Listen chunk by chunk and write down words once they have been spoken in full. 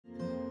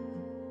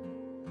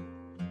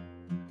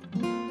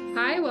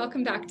Hi,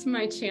 welcome back to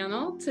my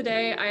channel.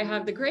 Today, I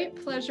have the great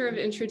pleasure of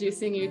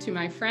introducing you to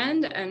my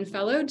friend and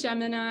fellow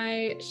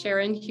Gemini,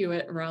 Sharon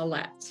Hewitt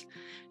Rawlette.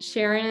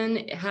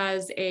 Sharon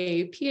has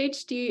a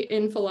PhD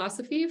in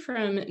philosophy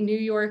from New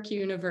York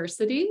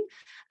University,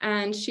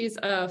 and she's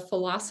a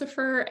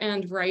philosopher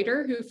and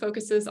writer who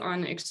focuses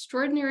on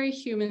extraordinary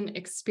human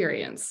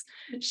experience.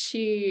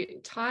 She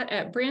taught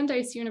at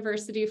Brandeis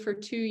University for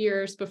 2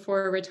 years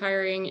before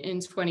retiring in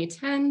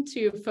 2010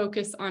 to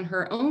focus on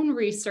her own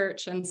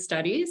research and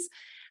studies.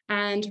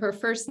 And her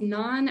first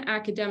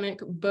non-academic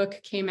book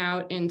came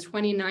out in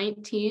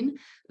 2019.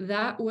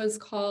 That was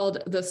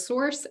called The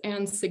Source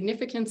and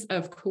Significance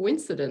of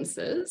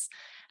Coincidences.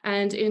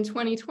 And in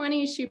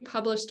 2020, she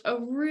published a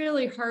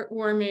really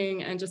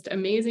heartwarming and just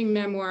amazing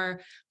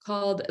memoir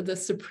called The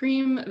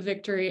Supreme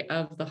Victory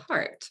of the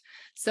Heart.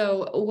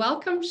 So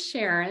welcome,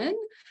 Sharon.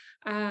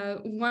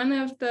 One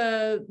of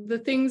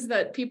the things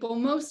that people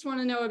most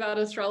want to know about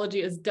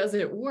astrology is, does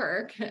it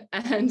work?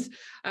 And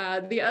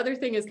the other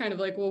thing is kind of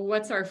like, well,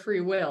 what's our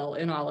free will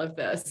in all of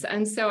this?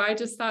 And so I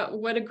just thought,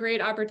 what a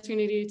great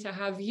opportunity to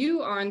have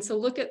you on to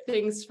look at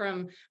things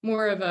from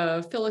more of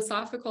a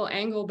philosophical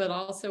angle, but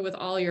also with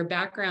all your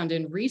background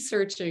in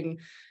researching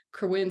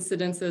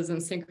coincidences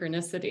and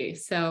synchronicity.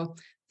 So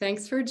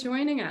thanks for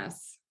joining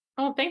us.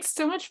 Oh, thanks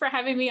so much for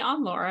having me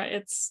on, Laura.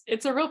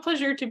 It's a real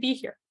pleasure to be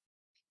here.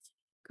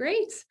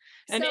 Great.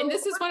 And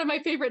this is one of my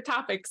favorite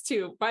topics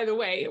too, by the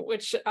way,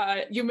 which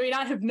you may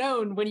not have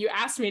known when you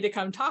asked me to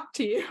come talk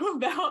to you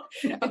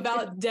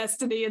about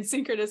destiny and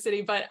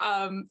synchronicity, but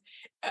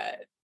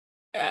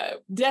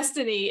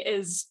destiny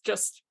is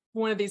just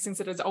one of these things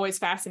that has always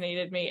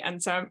fascinated me.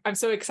 And so I'm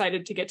so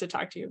excited to get to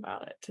talk to you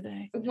about it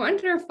today.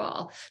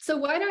 Wonderful. So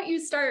why don't you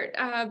start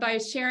by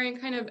sharing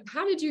kind of,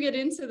 how did you get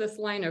into this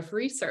line of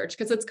research?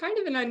 Because it's kind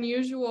of an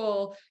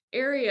unusual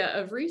area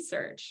of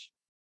research.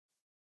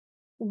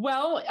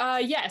 Well,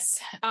 yes,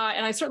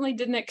 and I certainly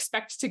didn't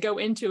expect to go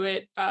into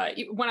it.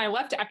 When I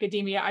left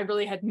academia, I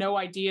really had no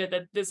idea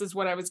that this is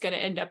what I was going to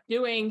end up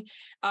doing.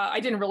 I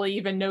didn't really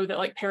even know that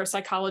like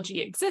parapsychology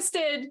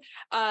existed.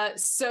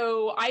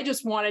 So I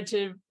just wanted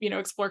to,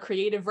 explore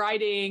creative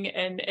writing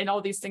and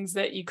all these things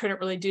that you couldn't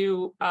really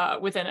do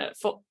within a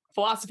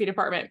philosophy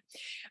department.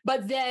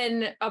 But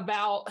then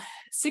about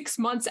 6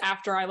 months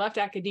after I left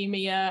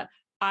academia,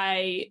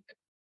 I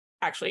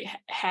actually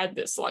had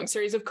this long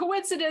series of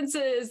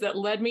coincidences that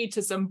led me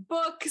to some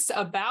books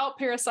about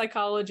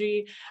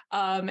parapsychology,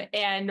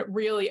 and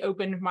really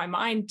opened my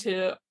mind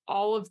to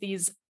all of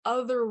these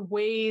other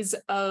ways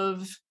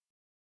of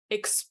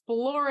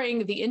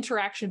exploring the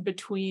interaction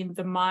between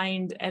the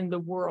mind and the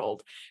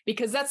world,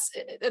 because that's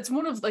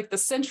one of like the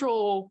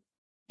central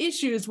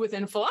issues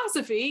within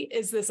philosophy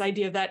is this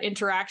idea of that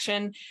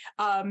interaction.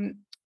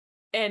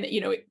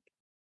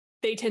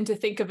 They tend to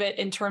think of it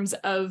in terms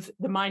of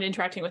the mind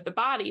interacting with the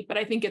body, but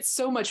I think it's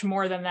so much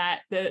more than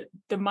that.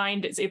 The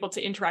mind is able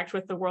to interact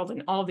with the world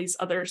in all these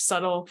other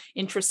subtle,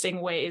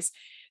 interesting ways.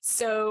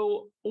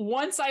 So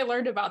once I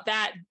learned about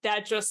that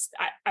just,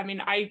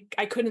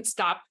 I couldn't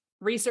stop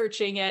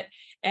researching it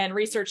and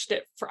researched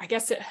it for, I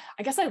guess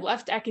I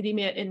left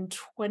academia in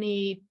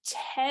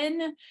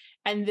 2010,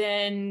 and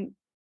then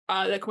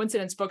the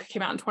coincidence book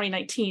came out in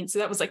 2019. So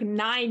that was like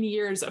 9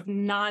 years of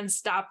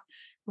nonstop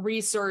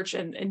research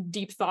and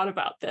deep thought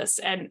about this,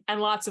 and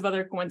lots of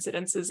other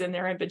coincidences in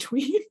there in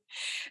between.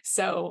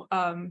 So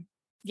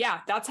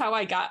that's how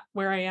I got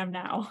where I am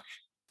now.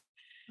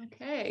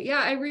 Okay. Yeah,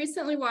 I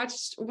recently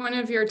watched one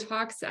of your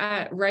talks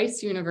at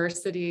Rice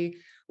University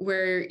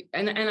where,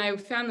 and I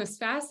found this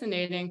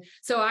fascinating.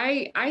 So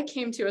I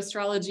came to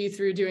astrology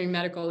through doing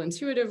medical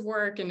intuitive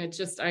work, and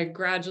I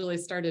gradually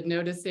started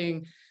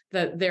noticing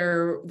that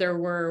there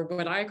were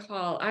what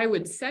I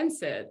would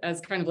sense it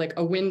as kind of like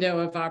a window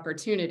of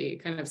opportunity,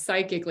 kind of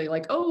psychically,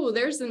 like, oh,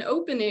 there's an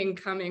opening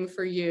coming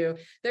for you.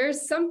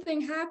 There's something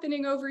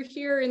happening over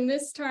here in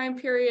this time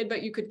period,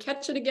 but you could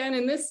catch it again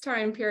in this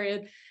time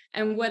period.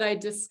 And what I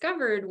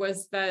discovered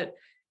was that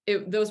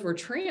those were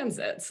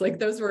transits, like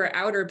those were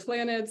outer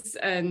planets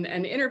and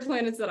inner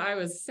planets that I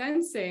was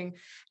sensing.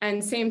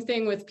 And same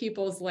thing with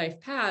people's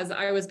life paths.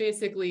 I was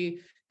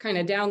basically kind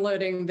of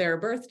downloading their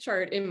birth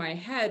chart in my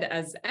head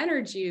as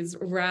energies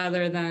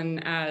rather than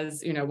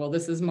as, well,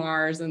 this is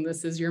Mars and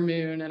this is your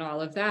moon and all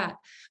of that.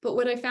 But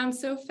what I found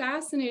so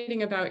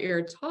fascinating about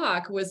your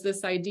talk was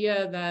this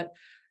idea that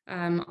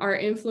our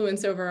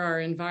influence over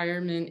our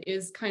environment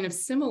is kind of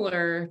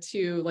similar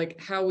to like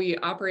how we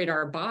operate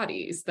our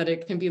bodies, that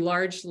it can be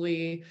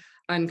largely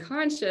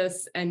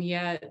unconscious, and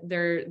yet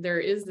there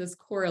is this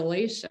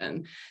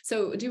correlation.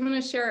 So do you want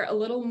to share a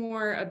little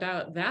more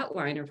about that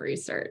line of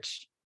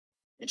research?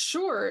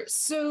 Sure.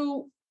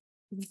 So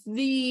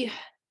the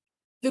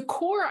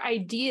core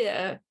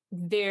idea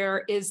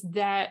there is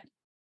that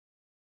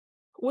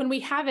when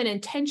we have an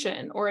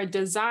intention or a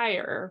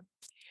desire,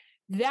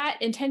 that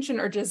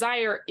intention or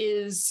desire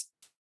is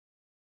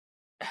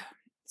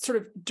sort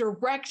of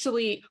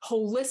directly,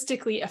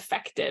 holistically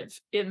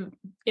effective in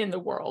the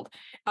world.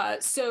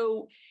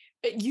 So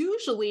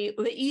usually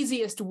the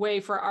easiest way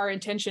for our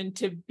intention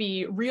to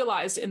be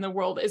realized in the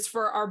world is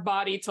for our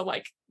body to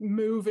like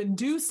move and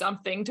do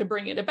something to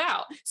bring it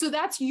about. So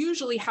that's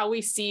usually how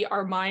we see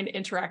our mind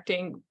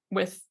interacting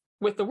with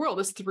the world,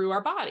 is through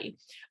our body.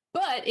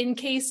 But in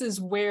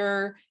cases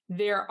where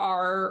there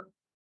are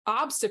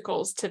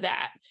obstacles to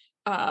that,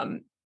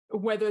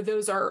 whether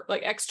those are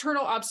like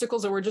external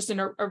obstacles or we're just in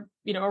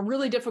a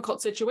really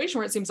difficult situation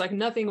where it seems like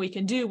nothing we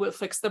can do will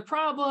fix the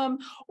problem,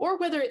 or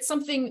whether it's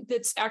something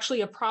that's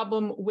actually a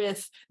problem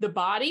with the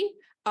body,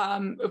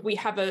 if we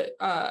have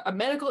a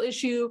medical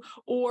issue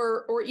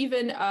or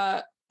even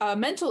a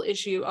mental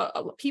issue.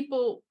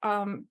 People,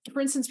 for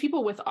instance,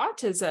 people with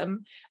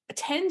autism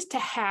tend to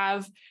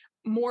have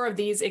more of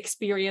these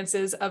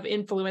experiences of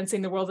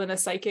influencing the world in a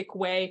psychic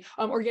way,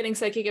 or getting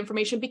psychic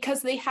information,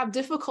 because they have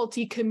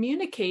difficulty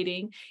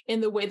communicating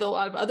in the way that a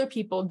lot of other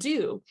people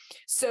do.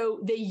 So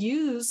they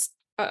use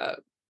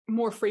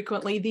more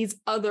frequently these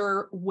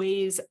other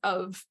ways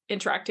of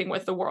interacting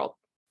with the world.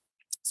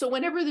 So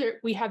whenever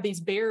we have these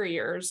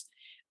barriers,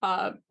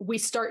 we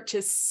start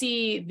to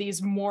see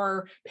these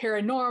more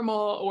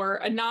paranormal or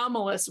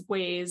anomalous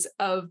ways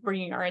of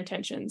bringing our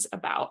intentions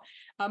about.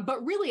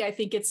 But really, I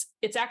think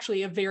it's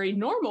actually a very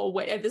normal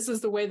way. This is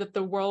the way that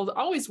the world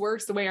always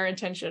works, the way our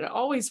intention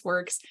always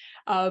works.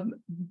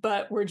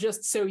 But we're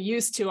just so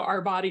used to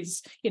our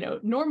bodies,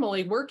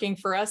 normally working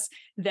for us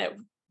that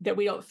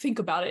we don't think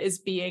about it as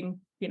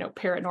being,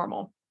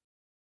 paranormal.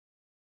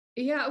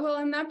 Yeah, well,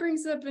 and that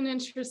brings up an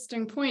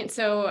interesting point.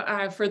 So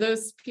for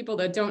those people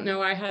that don't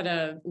know, I had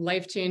a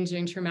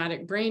life-changing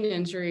traumatic brain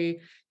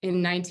injury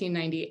in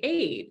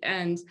 1998.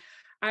 And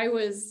I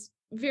was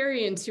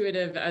very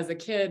intuitive as a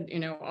kid,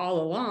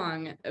 all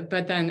along.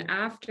 But then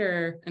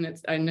after, and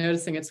I'm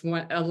noticing it's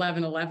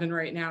 11:11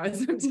 right now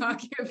as I'm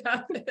talking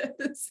about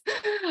this.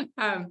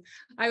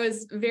 I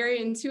was very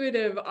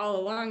intuitive all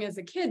along as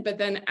a kid, but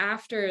then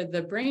after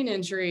the brain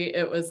injury,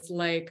 it was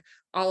like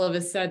all of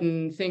a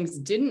sudden things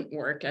didn't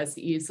work as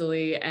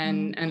easily.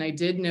 And I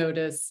did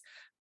notice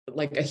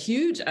like a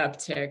huge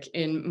uptick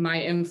in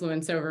my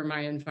influence over my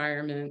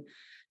environment.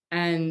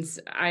 And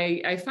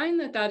I find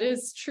that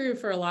is true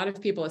for a lot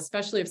of people,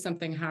 especially if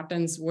something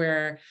happens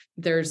where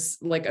there's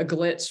like a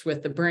glitch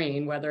with the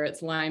brain, whether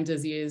it's Lyme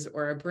disease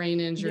or a brain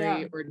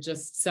injury, or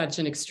just such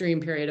an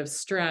extreme period of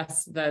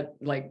stress that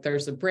like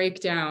there's a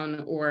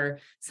breakdown or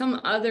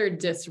some other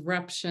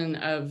disruption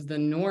of the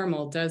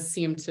normal does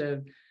seem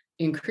to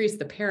increase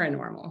the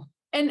paranormal.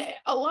 And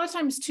a lot of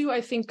times too,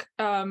 I think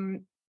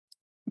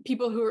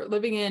people who are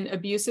living in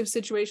abusive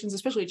situations,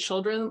 especially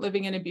children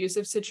living in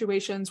abusive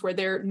situations where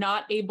they're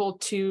not able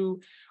to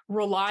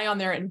rely on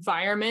their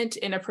environment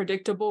in a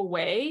predictable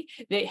way,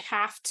 they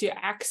have to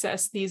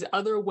access these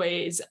other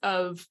ways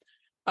of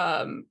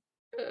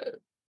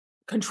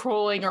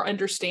controlling or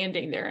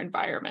understanding their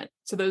environment.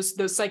 So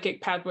those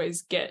psychic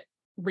pathways get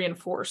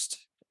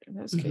reinforced in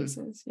those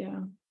cases.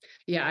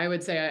 Yeah, I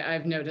would say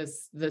I've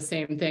noticed the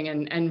same thing.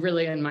 And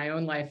really in my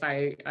own life,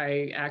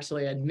 I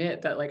actually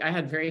admit that like I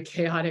had very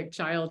chaotic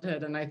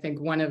childhood. And I think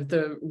one of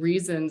the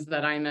reasons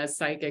that I'm as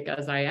psychic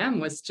as I am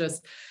was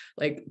just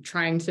like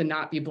trying to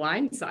not be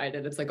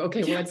blindsided. It's like,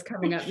 okay, what's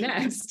coming up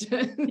next?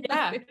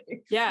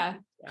 Yeah.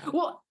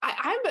 Well,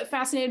 I'm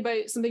fascinated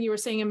by something you were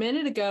saying a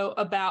minute ago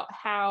about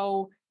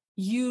how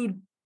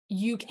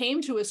you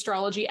came to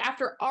astrology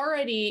after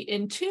already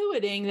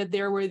intuiting that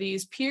there were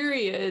these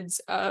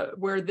periods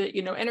where the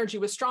energy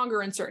was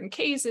stronger in certain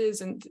cases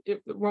and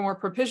it were more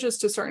propitious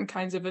to certain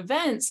kinds of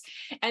events.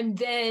 And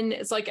then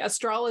it's like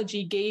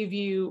astrology gave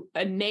you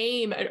a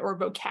name or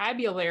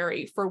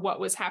vocabulary for what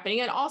was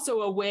happening, and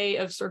also a way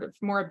of sort of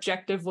more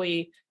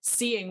objectively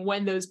seeing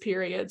when those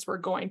periods were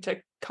going to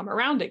come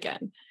around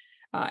again.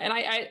 And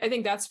I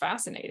think that's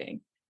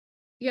fascinating.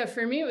 Yeah,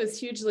 for me, it was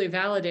hugely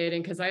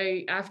validating because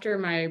after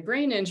my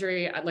brain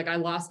injury, I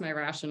lost my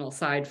rational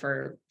side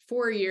for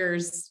 4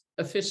 years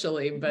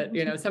officially, but,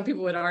 some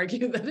people would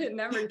argue that it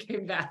never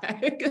came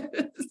back.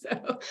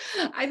 So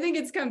I think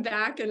it's come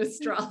back, and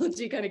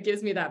astrology kind of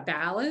gives me that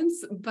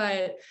balance.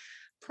 But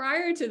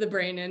prior to the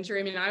brain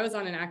injury, I was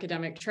on an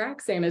academic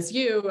track, same as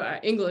you,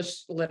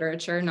 English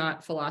literature,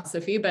 not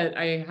philosophy, but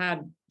I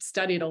had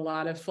studied a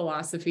lot of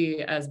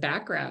philosophy as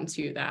background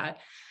to that.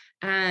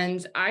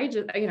 And I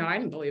just, I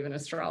didn't believe in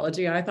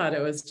astrology. I thought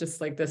it was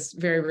just like this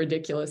very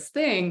ridiculous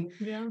thing.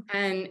 Yeah.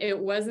 And it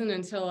wasn't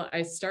until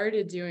I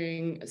started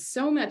doing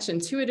so much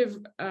intuitive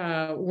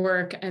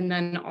work, and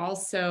then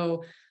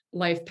also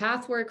life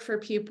path work for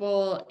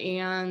people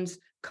and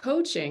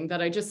coaching,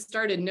 that I just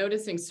started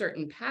noticing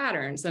certain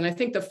patterns. And I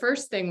think the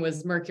first thing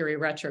was Mercury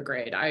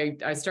retrograde.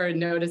 I started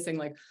noticing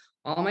like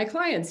all my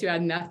clients who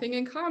had nothing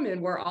in common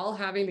were all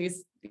having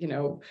these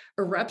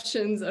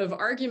eruptions of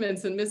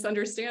arguments and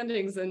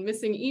misunderstandings and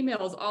missing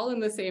emails all in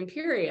the same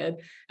period.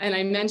 And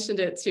I mentioned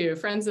it to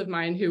friends of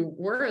mine who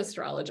were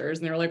astrologers,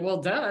 and they were like, well,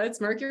 duh,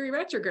 it's Mercury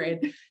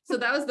retrograde. So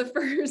that was the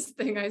first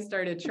thing I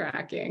started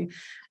tracking.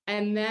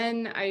 And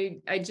then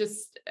I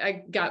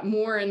got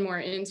more and more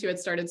into it,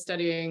 started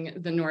studying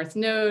the North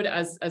Node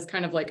as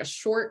kind of like a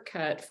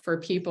shortcut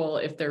for people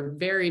if they're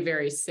very,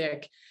 very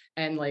sick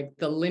and like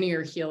the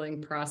linear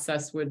healing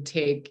process would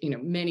take,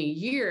 many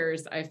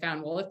years, I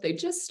found, well, if they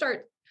just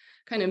start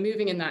kind of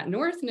moving in that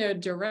north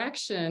node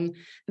direction,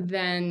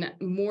 then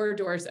more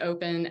doors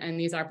open and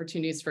these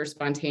opportunities for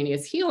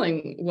spontaneous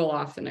healing will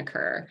often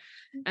occur.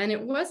 And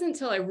it wasn't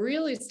until I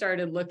really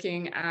started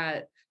looking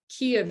at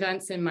key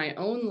events in my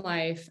own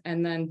life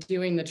and then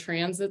doing the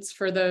transits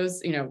for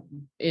those,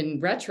 in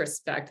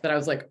retrospect, that I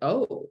was like,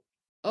 oh,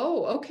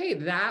 okay,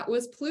 that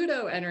was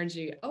Pluto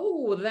energy.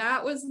 Oh,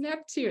 that was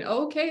Neptune.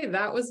 Okay,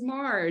 that was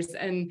Mars.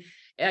 And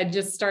I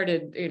just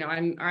started,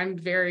 I'm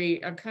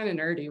kind of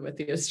nerdy with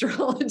the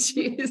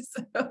astrology.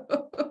 So.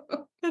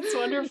 That's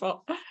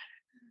wonderful.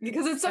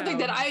 Because it's something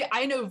that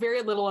I know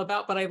very little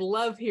about, but I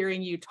love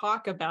hearing you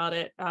talk about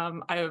it.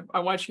 I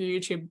watch your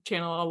YouTube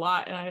channel a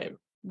lot, and I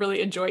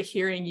really enjoy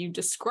hearing you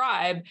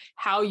describe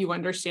how you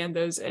understand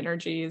those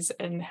energies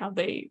and how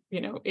they,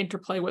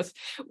 interplay with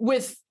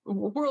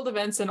world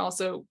events, and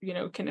also,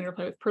 can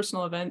interplay with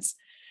personal events.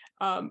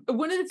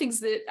 One of the things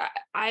that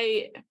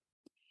I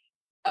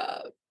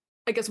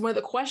guess one of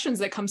the questions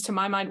that comes to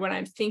my mind when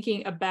I'm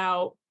thinking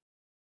about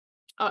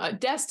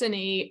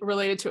destiny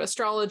related to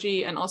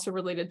astrology and also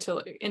related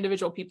to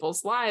individual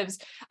people's lives,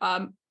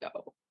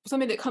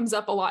 something that comes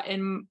up a lot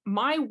in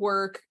my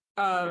work,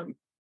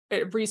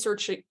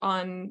 research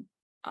on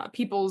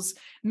people's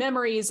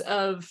memories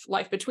of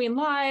life between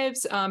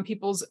lives,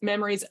 people's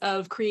memories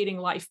of creating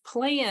life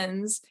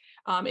plans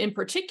in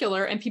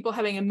particular, and people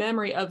having a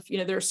memory of,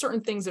 there are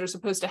certain things that are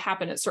supposed to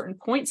happen at certain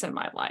points in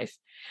my life.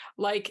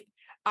 Like,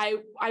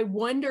 I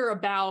wonder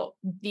about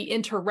the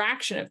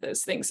interaction of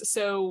those things.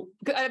 So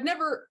I've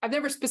never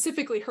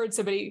specifically heard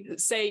somebody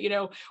say,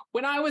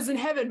 when I was in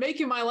heaven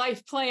making my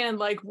life plan,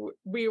 like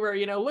we were,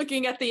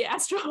 looking at the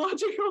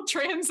astrological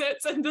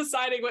transits and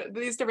deciding what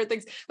these different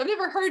things. I've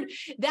never heard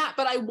that,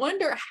 but I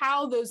wonder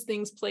how those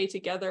things play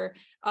together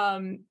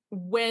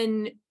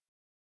when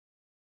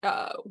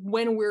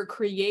we're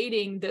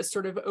creating this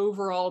sort of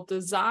overall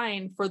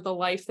design for the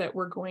life that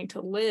we're going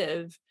to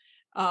live.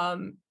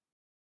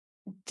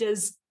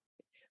 Is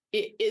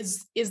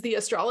the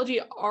astrology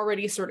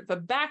already sort of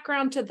a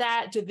background to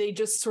that? Do they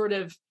just sort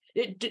of,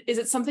 is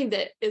it something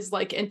that is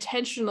like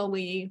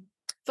intentionally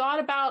thought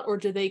about, or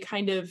do they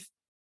kind of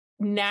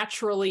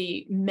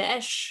naturally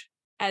mesh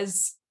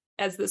as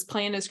this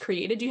plan is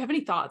created? Do you have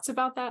any thoughts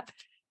about that?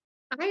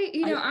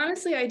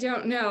 Honestly, I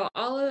don't know.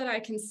 All that I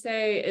can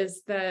say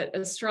is that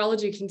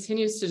astrology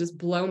continues to just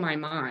blow my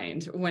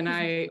mind when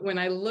I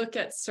look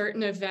at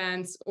certain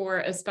events,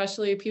 or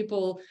especially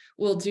people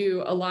will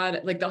do a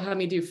lot, like they'll have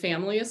me do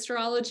family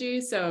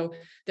astrology. So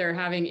they're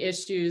having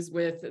issues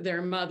with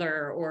their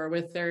mother or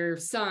with their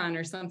son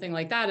or something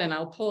like that. And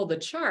I'll pull the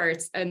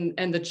charts, and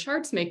the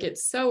charts make it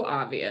so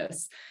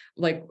obvious.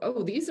 Like,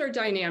 oh, these are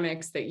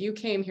dynamics that you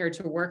came here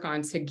to work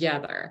on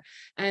together.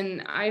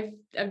 And I've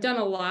done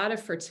a lot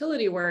of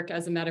fertility work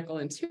as a medical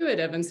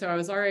intuitive. And so I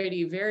was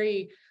already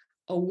very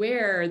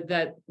aware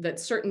that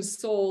certain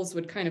souls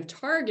would kind of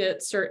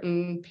target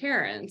certain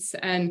parents.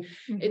 And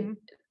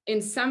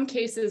in some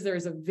cases,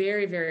 there's a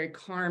very, very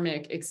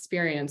karmic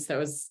experience that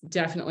was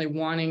definitely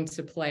wanting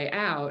to play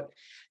out.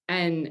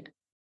 And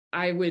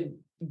I would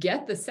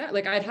get the set,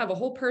 like I'd have a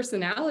whole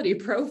personality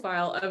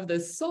profile of the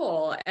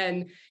soul,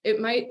 and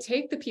it might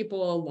take the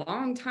people a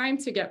long time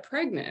to get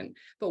pregnant.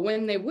 But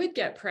when they would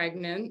get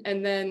pregnant,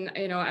 and then,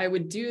 I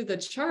would do the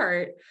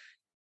chart,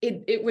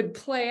 it would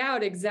play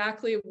out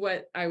exactly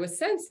what I was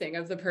sensing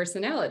of the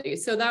personality.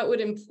 So that would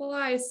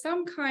imply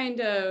some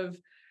kind of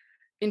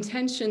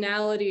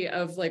intentionality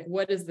of like,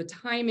 what is the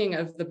timing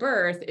of the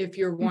birth if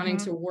you're wanting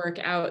to work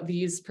out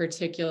these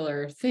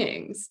particular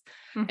things.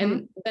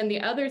 And then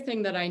the other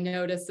thing that I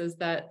notice is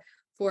that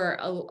for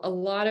a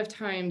lot of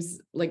times,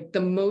 like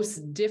the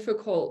most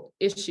difficult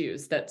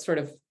issues that sort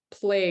of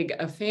plague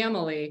a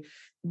family,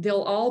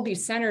 they'll all be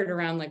centered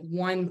around like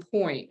one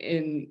point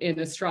in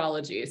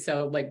astrology.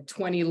 So like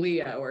 20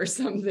 Leo or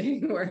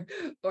something,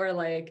 or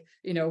like,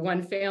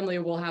 one family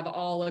will have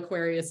all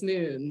Aquarius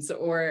moons,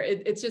 or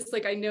it's just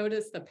like, I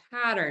notice the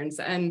patterns,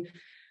 and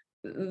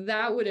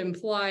that would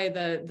imply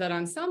that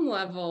on some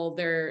level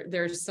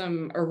there's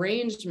some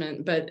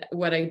arrangement. But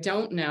what I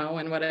don't know,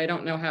 and what I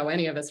don't know how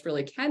any of us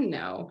really can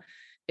know,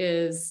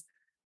 is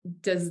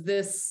does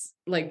this,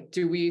 like,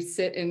 do we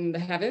sit in the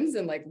heavens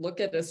and like look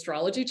at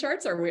astrology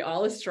charts? Are we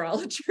all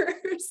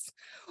astrologers?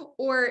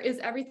 Or is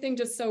everything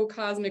just so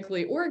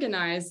cosmically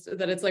organized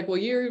that it's like, well,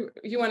 you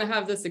want to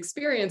have this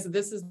experience,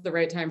 this is the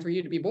right time for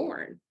you to be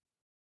born?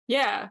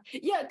 Yeah.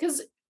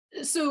 Because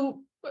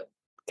so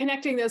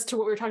connecting this to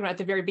what we were talking about at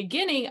the very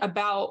beginning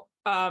about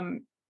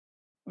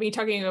me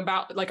talking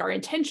about like our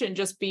intention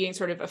just being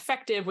sort of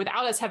effective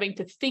without us having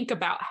to think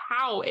about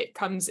how it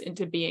comes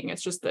into being.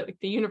 It's just that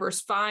the universe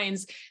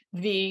finds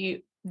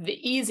the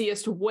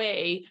easiest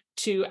way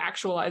to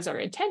actualize our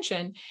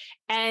intention.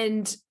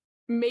 And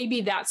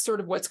maybe that's sort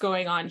of what's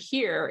going on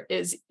here,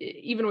 is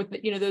even with,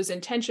 those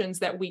intentions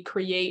that we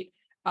create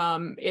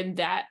in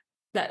that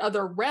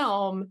other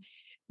realm,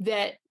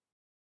 that,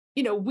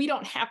 we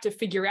don't have to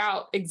figure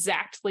out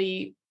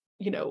exactly,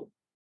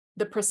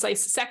 the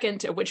precise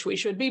second at which we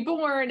should be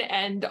born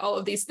and all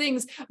of these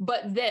things,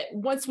 but that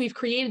once we've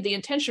created the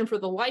intention for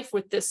the life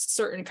with this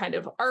certain kind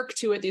of arc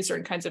to it, these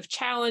certain kinds of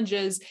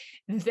challenges,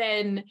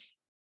 then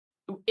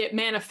it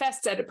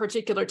manifests at a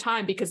particular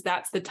time because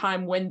that's the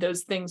time when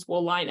those things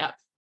will line up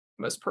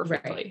most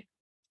perfectly. Right.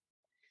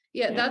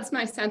 Yeah, that's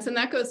my sense. And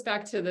that goes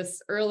back to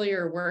this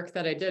earlier work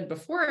that I did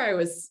before I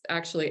was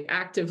actually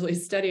actively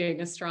studying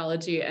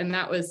astrology. And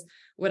that was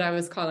what I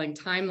was calling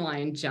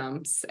timeline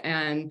jumps.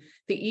 And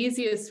the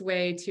easiest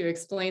way to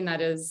explain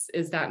that is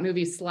that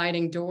movie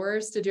Sliding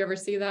Doors. Did you ever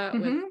see that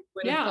with Gwyneth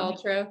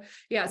Paltrow?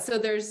 Yeah. So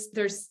there's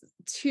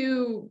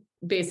two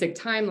basic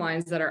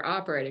timelines that are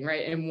operating,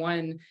 right? And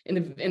one in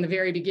the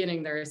very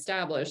beginning, they're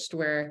established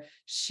where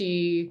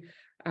she,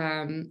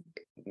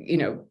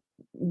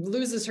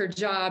 loses her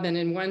job. And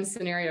in one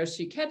scenario,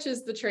 she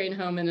catches the train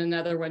home. In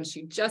another one,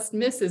 she just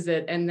misses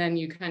it. And then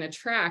you kind of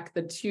track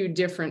the two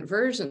different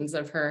versions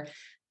of her.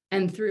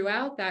 And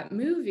throughout that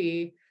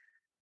movie,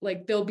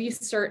 like there'll be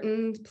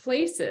certain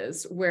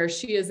places where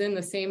she is in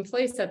the same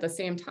place at the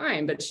same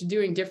time, but she's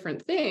doing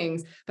different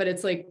things. But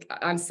it's like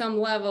on some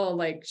level,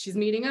 like she's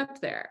meeting up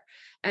there.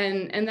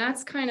 And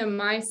that's kind of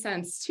my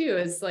sense too,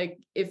 is like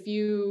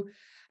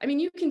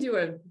you can do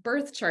a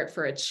birth chart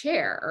for a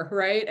chair,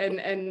 right?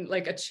 And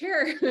like a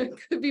chair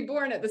could be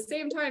born at the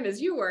same time as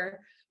you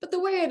were, but the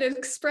way it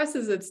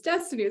expresses its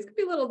destinies could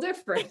be a little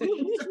different.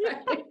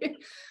 Right?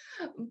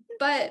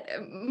 But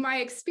my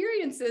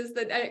experience is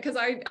that, because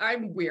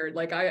I'm weird,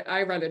 like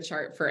I run a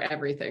chart for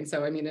everything.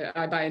 So,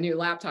 I buy a new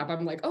laptop.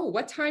 I'm like, oh,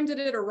 what time did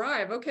it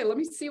arrive? Okay, let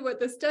me see what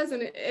this does.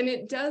 And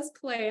it does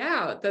play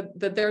out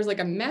that there's like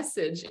a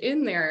message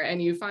in there,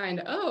 and you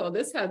find, oh,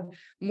 this had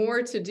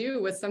more to do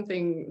with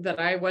something that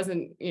I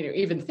wasn't,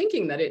 even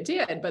thinking that it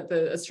did, but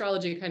the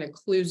astrology kind of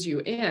clues you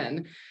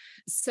in.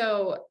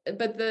 So,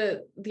 but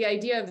the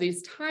idea of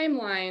these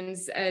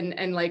timelines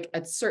and like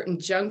at certain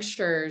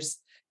junctures,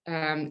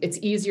 it's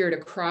easier to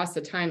cross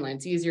the timeline.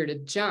 It's easier to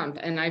jump.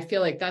 And I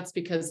feel like that's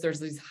because there's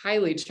these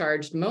highly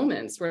charged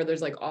moments where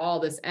there's like all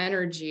this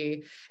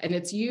energy. And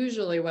it's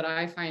usually what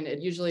I find, it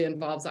usually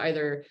involves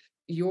either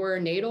your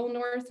natal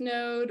north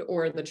node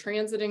or the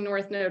transiting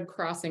north node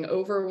crossing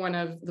over one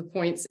of the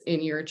points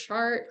in your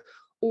chart,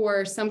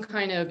 or some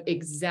kind of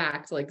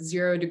exact like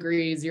 0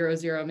 degree,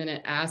 00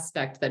 minute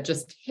aspect that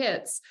just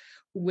hits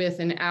with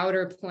an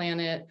outer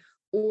planet,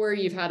 or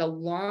you've had a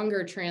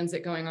longer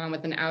transit going on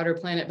with an outer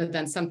planet, but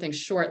then something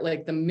short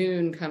like the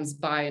moon comes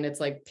by and it's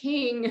like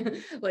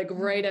ping, like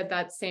right at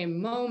that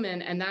same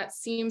moment. And that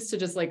seems to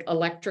just like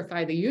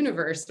electrify the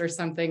universe or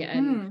something,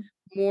 and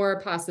more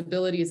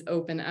possibilities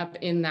open up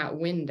in that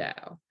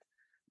window.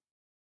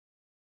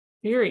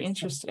 Very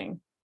interesting.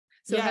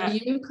 So have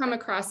you come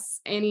across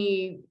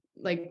any,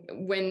 like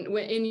when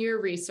in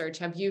your research,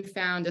 have you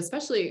found,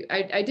 especially,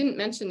 I didn't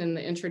mention in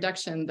the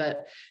introduction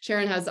that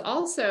Sharon has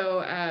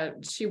also,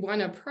 she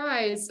won a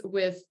prize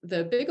with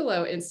the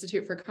Bigelow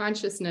Institute for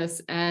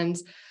Consciousness, and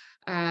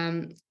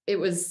it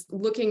was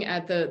looking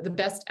at the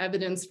best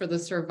evidence for the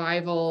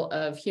survival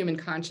of human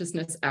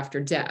consciousness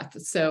after death.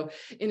 So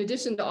in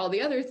addition to all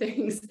the other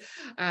things,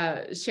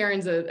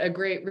 Sharon's a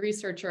great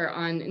researcher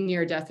on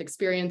near-death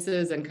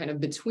experiences and kind of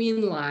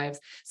between lives.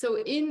 So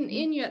in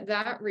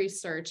that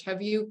research,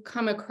 have you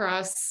come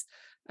across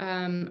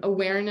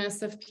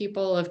awareness of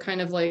people of kind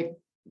of like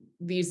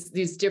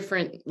these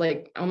different,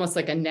 like almost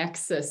like a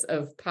nexus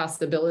of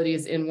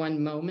possibilities in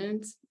one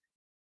moment?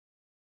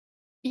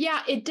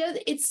 Yeah, it does.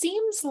 It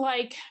seems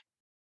like,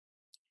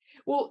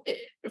 well,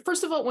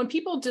 first of all, when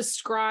people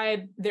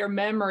describe their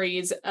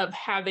memories of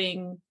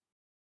having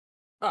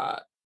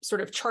sort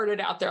of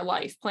charted out their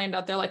life, planned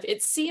out their life,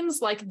 it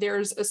seems like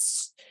there's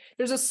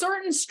a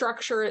certain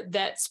structure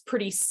that's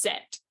pretty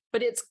set,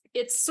 but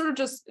it's sort of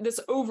just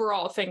this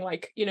overall thing,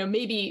 like,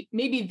 maybe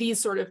these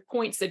sort of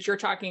points that you're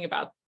talking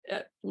about,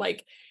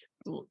 like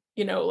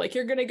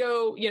you're going to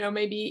go,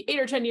 maybe 8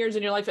 or 10 years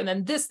in your life, and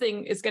then this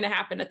thing is going to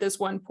happen at this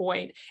one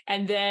point.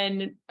 And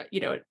then,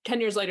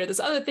 10 years later,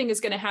 this other thing is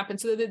going to happen.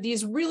 So that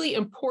these really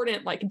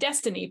important like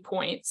destiny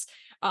points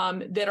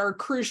that are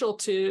crucial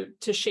to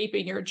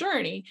shaping your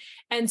journey.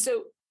 And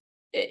so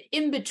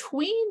in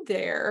between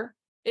there,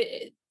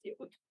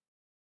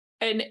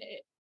 and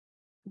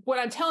what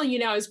I'm telling you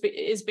now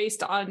is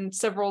based on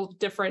several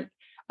different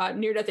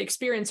near-death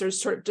experiencers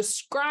sort of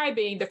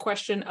describing the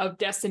question of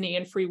destiny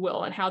and free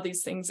will and how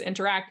these things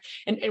interact.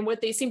 And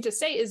what they seem to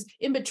say is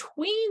in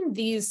between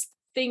these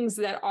things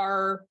that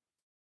are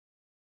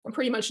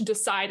pretty much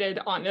decided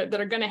on,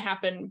 that are going to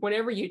happen,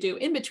 whatever you do,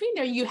 in between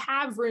there, you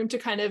have room to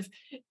kind of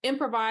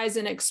improvise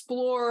and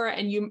explore.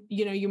 And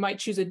you might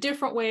choose a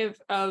different way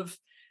of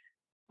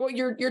well,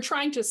 you're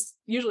trying to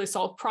usually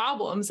solve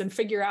problems and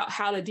figure out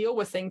how to deal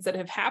with things that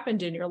have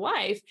happened in your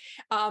life.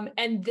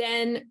 And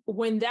then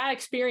when that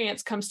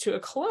experience comes to a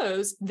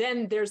close,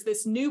 then there's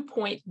this new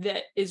point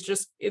that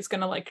is it's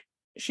going to like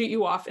shoot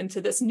you off into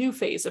this new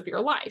phase of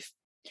your life.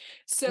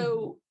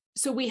 So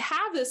we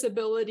have this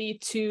ability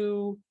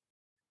to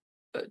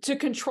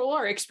control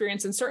our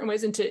experience in certain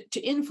ways and to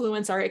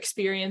influence our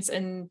experience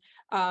and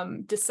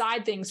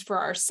decide things for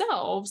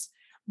ourselves,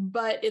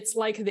 but it's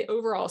like the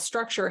overall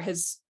structure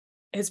has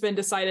been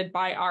decided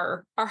by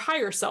our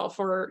higher self,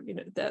 or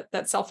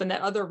that self in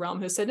that other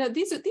realm who said, no,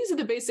 these are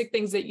the basic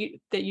things that you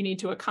need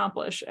to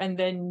accomplish, and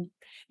then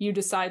you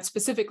decide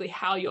specifically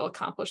how you'll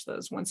accomplish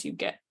those once you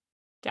get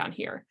down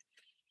here.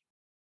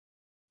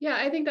 Yeah,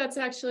 I think that's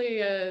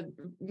actually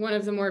one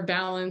of the more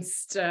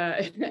balanced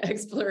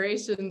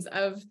explorations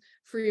of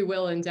free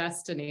will and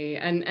destiny.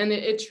 And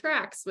it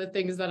tracks with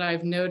things that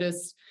I've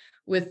noticed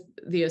with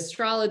the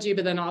astrology,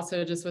 but then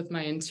also just with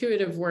my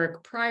intuitive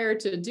work prior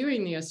to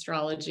doing the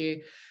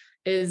astrology,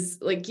 is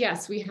like,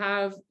 yes,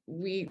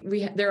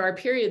 there are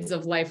periods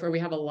of life where we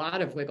have a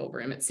lot of wiggle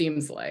room, it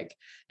seems like.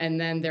 And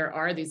then there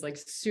are these like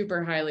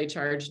super highly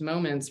charged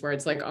moments where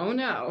it's like, oh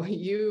no,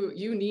 you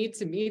need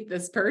to meet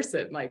this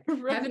person. Like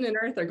heaven and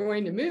earth are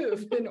going to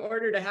move in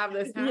order to have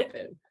this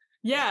happen.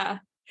 Yeah.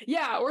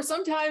 Or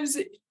sometimes,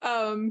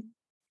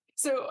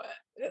 so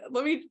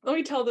let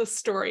me tell this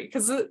story.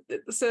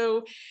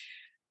 So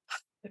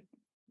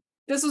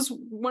this was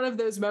one of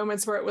those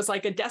moments where it was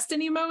like a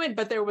destiny moment,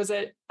 but there was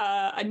a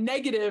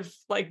negative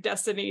like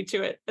destiny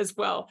to it as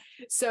well.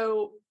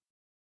 So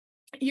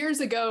years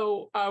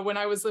ago, when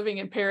I was living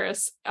in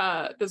Paris,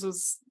 I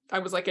was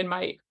like in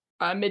my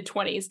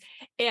mid-20s,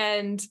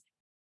 and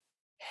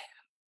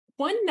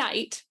one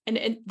night,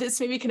 and this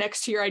maybe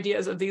connects to your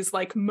ideas of these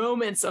like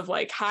moments of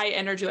like high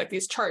energy, like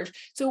these charge.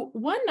 So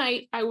one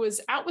night I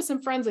was out with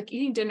some friends, like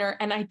eating dinner,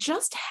 and I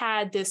just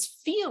had this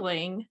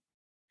feeling.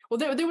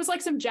 Well, there was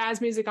like some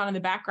jazz music on in the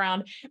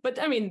background, but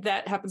I mean,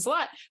 that happens a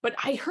lot. But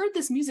I heard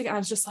this music and I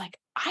was just like,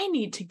 I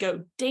need to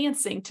go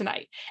dancing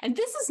tonight. And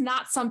this is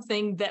not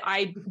something that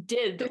I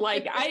did.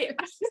 Like I'd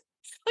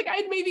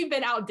maybe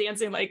been out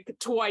dancing like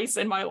twice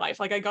in my life.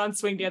 Like I gone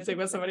swing dancing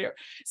with somebody.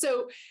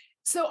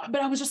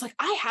 But I was just like,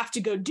 I have to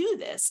go do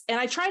this. And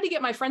I tried to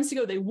get my friends to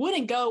go. They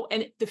wouldn't go.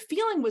 And the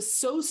feeling was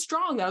so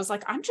strong that I was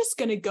like, I'm just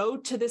going to go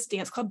to this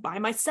dance club by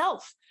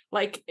myself.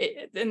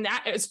 And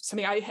that is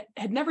something I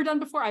had never done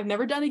before. I've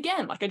never done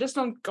again. Like I just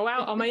don't go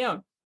out on my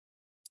own.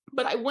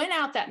 But I went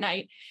out that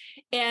night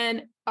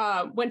and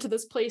went to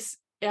this place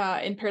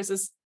in Paris,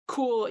 this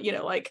cool,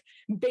 like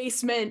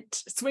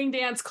basement swing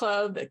dance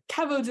club, the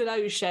Caveau de la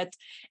Huchette.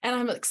 And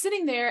I'm like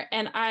sitting there,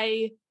 and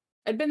I'd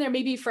been there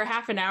maybe for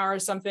half an hour or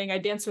something. I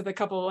danced with a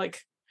couple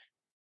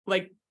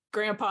like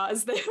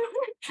grandpas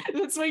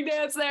that swing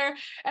dance there,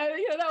 and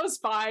that was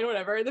fine,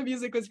 whatever. The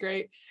music was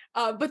great.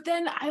 But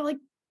then I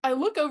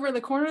look over in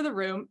the corner of the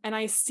room and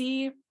I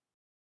see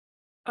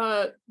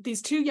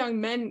these two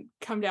young men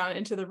come down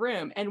into the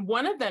room, and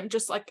one of them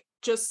just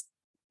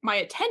my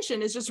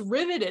attention is just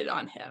riveted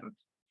on him.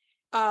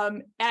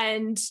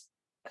 And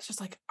it's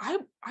just like, I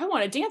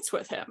want to dance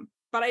with him,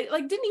 but I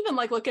didn't even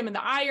look him in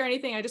the eye or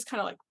anything. I just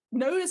kind of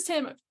noticed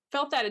him,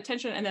 felt that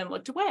attention, and then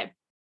looked away.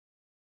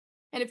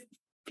 And a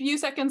few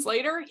seconds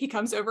later, he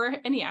comes over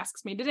and he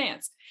asks me to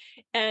dance.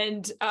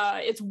 And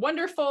it's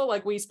wonderful.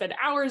 Like we spend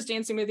hours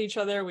dancing with each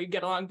other. We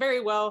get along very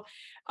well.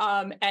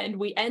 And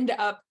we end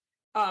up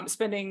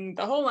spending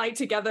the whole night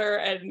together.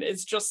 And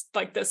it's just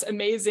like this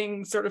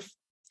amazing sort of,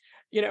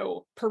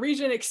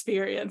 Parisian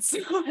experience.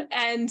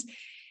 And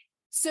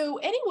so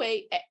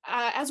anyway,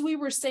 as we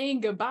were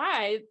saying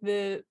goodbye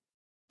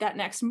that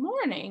next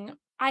morning,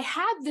 I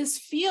had this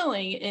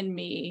feeling in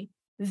me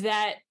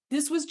that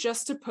this was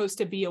just supposed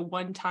to be a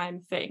one-time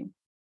thing.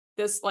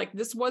 It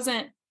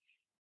wasn't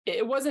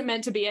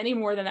meant to be any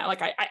more than that.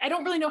 Like, I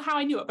don't really know how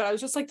I knew it, but I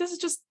was just like, this is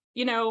just,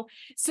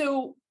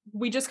 so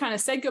we just kind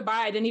of said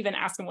goodbye. I didn't even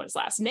ask him what his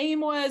last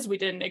name was. We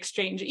didn't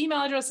exchange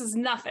email addresses,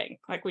 nothing.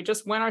 Like we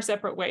just went our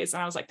separate ways.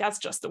 And I was like, that's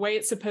just the way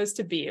it's supposed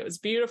to be. It was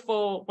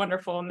beautiful,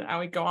 wonderful. And now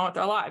we go on with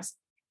our lives.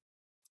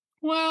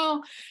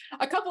 Well,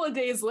 a couple of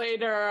days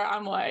later,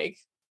 I'm like,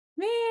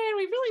 man,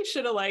 we really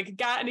should have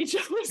gotten each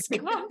other's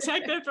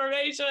contact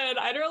information.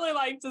 I'd really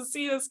like to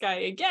see this guy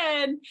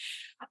again.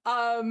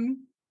 And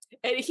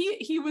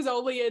he was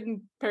only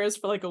in Paris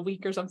for a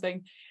week or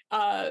something.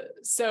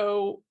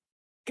 So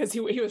because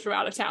he was from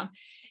out of town.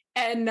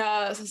 And so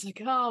I was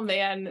like, oh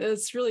man,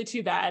 it's really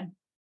too bad.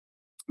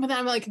 But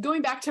then I'm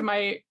going back to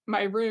my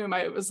room.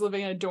 I was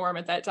living in a dorm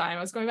at that time.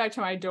 I was going back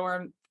to my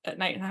dorm at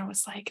night, and I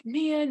was like,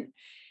 man,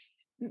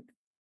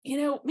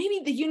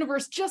 maybe the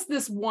universe just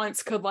this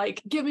once could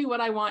give me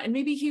what I want. And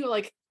maybe he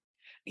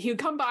would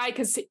come by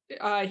because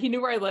he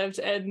knew where I lived,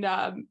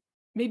 and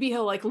maybe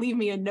he'll leave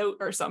me a note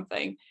or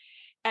something.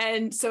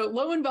 And so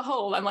lo and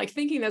behold, I'm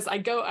thinking this,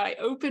 I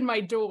open my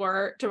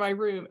door to my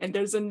room, and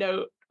there's a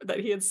note that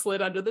he had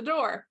slid under the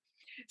door.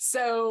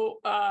 So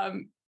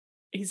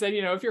he said,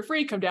 if you're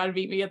free, come down and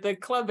meet me at the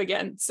club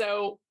again.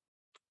 So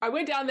I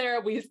went down there.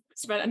 We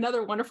spent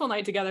another wonderful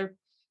night together.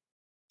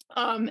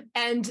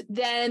 And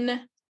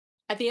then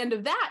at the end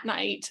of that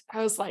night,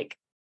 I was like,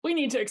 we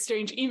need to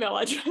exchange email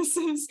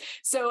addresses.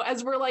 So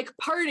as we're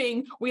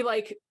parting, we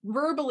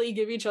verbally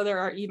give each other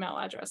our email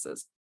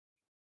addresses.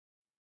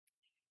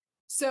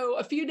 So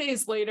a few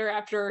days later,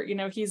 after,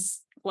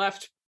 he's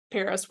left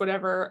Paris,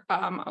 whatever,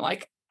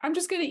 I'm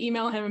just going to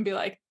email him and be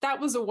like, that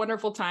was a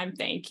wonderful time.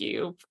 Thank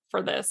you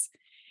for this.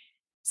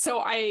 So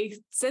I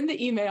send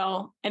the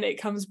email and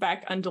it comes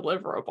back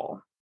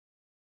undeliverable.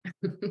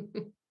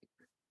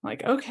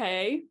 Like,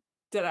 okay,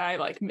 did I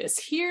like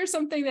mishear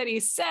something that he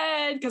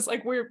said? Because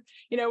like we're,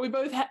 we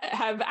both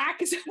have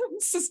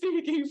accents to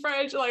speaking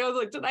French. Like I was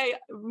like, did I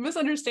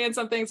misunderstand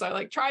something? So I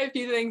like try a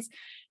few things,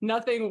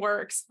 nothing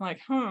works. I'm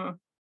like, well,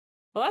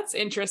 that's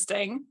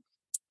interesting.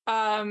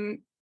 And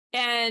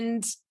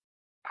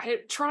I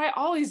try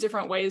all these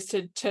different ways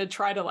to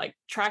try to like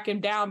track him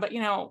down, but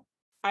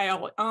I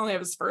only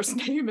have his first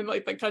name in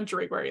like the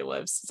country where he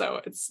lives, so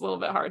it's a little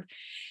bit hard.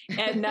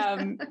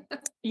 And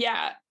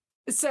yeah,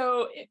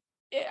 so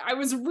I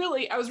was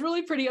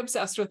really pretty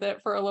obsessed with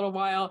it for a little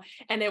while.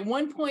 And at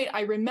one point,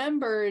 I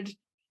remembered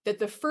that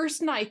the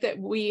first night that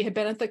we had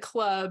been at the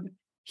club,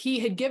 he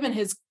had given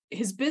his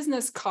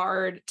business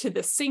card to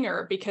the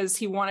singer because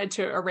he wanted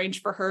to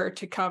arrange for her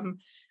to come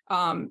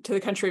to the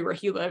country where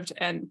he lived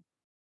and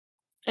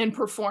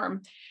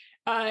perform.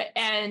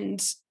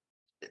 And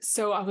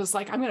so I was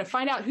like, I'm going to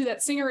find out who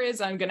that singer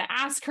is. I'm going to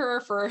ask her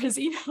for his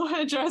email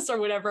address or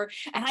whatever.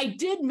 And I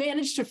did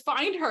manage to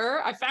find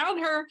her. I found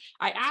her.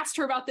 I asked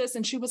her about this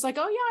and she was like,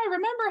 oh yeah, I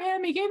remember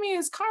him. He gave me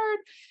his card,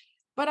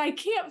 but I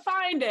can't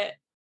find it.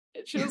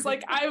 She was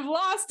like, I've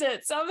lost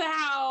it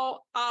somehow.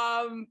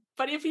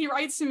 But if he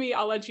writes to me,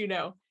 I'll let you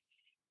know.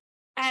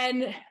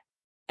 And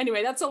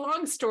anyway, that's a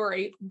long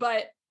story,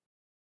 but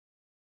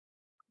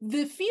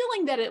the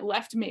feeling that it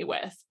left me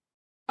with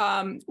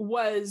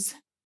was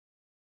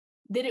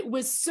that it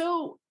was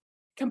so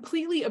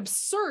completely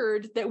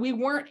absurd that we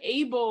weren't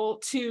able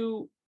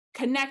to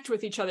connect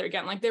with each other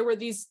again. Like there were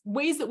these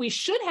ways that we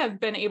should have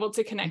been able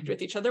to connect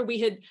with each other.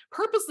 We had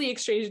purposely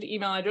exchanged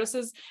email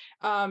addresses.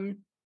 I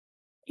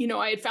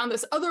had found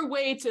this other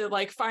way to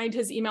like find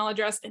his email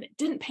address and it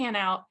didn't pan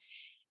out.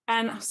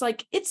 And I was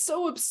like, it's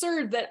so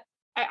absurd that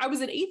I was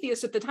an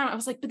atheist at the time. I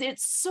was like, but it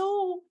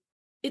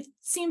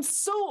seems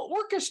so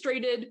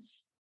orchestrated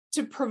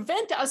to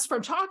prevent us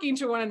from talking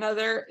to one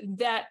another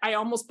that I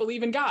almost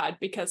believe in God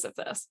because of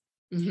this.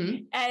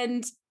 Mm-hmm.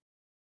 And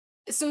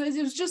so it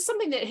was just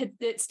something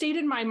that stayed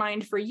in my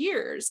mind for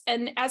years.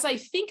 And as I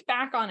think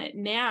back on it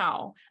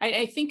now,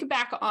 I think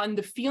back on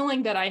the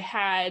feeling that I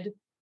had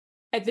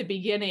at the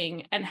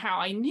beginning and how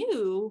I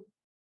knew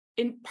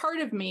in part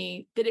of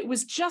me that it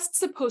was just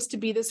supposed to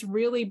be this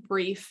really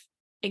brief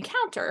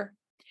encounter.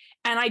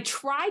 And I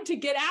tried to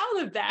get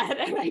out of that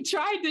and I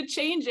tried to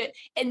change it.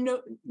 And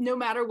no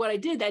matter what I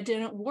did, that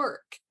didn't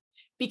work.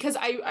 Because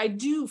I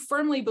do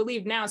firmly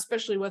believe now,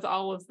 especially with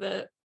all of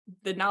the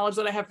knowledge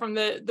that I have from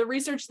the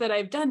research that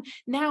I've done,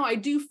 now I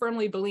do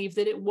firmly believe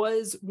that it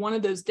was one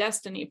of those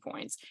destiny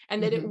points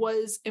and that it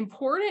was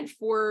important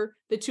for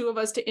the two of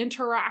us to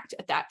interact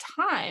at that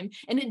time.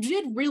 And it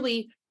did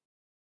really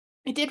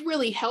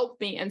help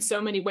me in so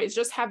many ways.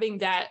 Just having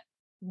that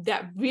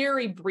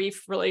very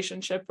brief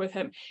relationship with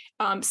him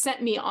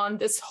sent me on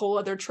this whole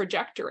other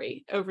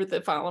trajectory over the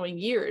following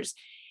years.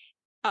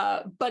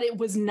 But it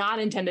was not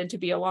intended to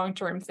be a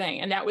long-term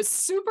thing. And that was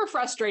super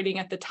frustrating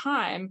at the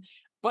time,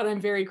 but I'm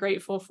very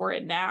grateful for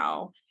it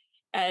now.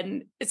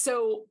 And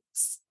so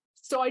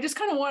I just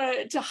kind of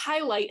wanted to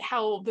highlight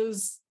how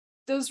those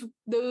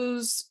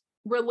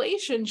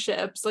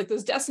relationships, like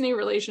those destiny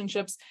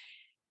relationships,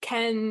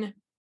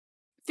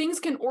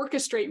 things can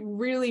orchestrate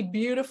really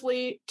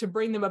beautifully to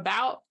bring them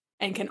about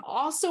and can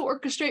also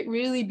orchestrate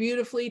really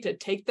beautifully to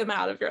take them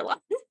out of your life.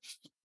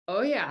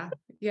 Oh, yeah.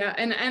 Yeah.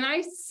 And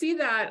I see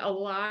that a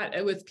lot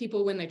with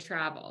people when they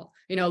travel.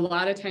 A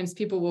lot of times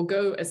people will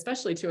go,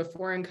 especially to a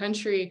foreign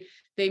country,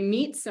 they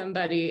meet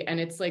somebody and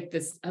it's like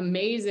this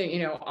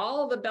amazing,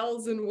 all the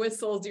bells and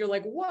whistles. You're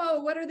like, whoa,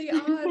 what are the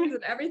odds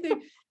and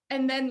everything?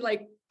 And then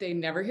like they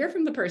never hear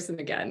from the person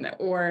again,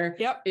 or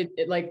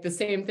it like the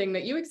same thing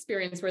that you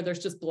experience where there's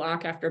just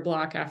block after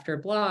block after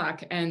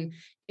block. And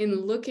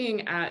in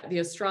looking at the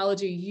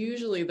astrology,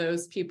 usually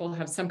those people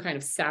have some kind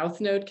of south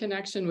node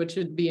connection, which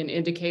would be an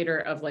indicator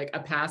of like a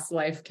past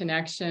life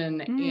connection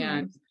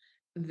and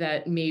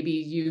that maybe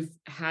you've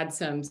had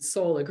some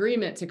soul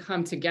agreement to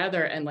come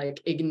together and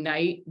like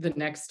ignite the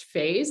next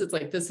phase. It's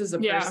like, this is a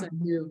person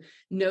who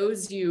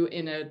knows you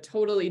in a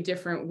totally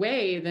different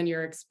way than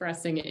you're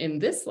expressing in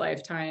this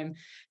lifetime.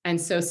 And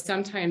so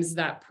sometimes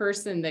that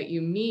person that you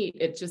meet,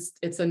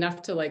 it's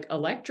enough to like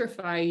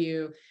electrify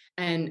you.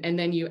 And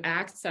then you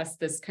access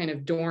this kind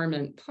of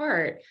dormant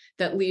part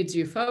that leads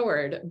you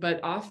forward.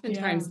 But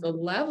oftentimes the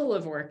level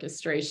of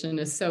orchestration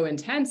is so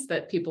intense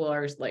that people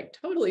are like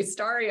totally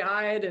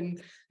starry-eyed and,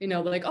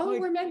 like, oh,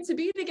 we're meant to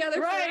be together.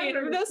 Right.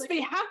 It must be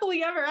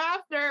happily ever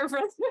after.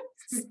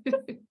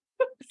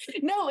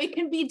 No, it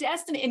can be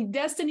destiny. And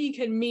destiny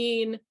can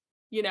mean,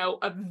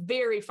 a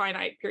very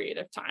finite period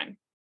of time.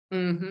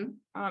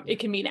 Mm-hmm. It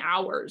can mean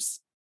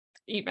hours.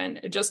 Even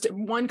just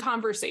one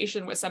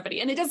conversation with somebody.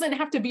 And it doesn't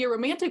have to be a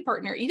romantic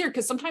partner either,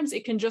 because sometimes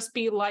it can just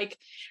be like,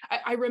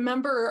 I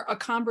remember a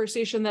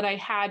conversation that I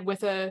had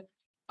with a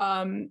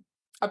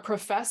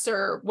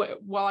professor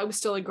while I was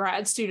still a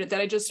grad student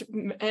that I just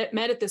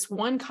met at this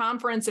one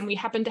conference, and we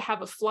happened to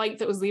have a flight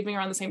that was leaving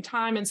around the same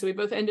time. And so we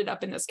both ended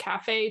up in this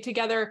cafe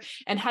together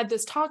and had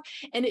this talk.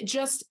 And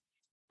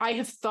I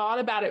have thought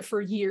about it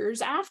for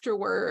years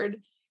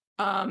afterward.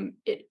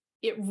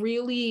 It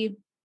really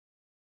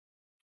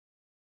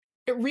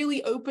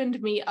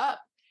opened me up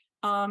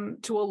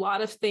to a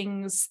lot of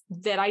things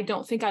that I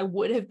don't think I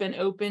would have been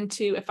open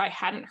to if I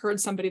hadn't heard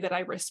somebody that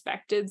I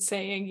respected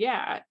saying,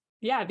 yeah,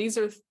 these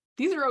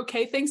are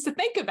okay things to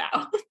think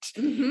about.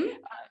 Mm-hmm.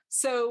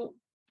 So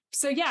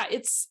yeah,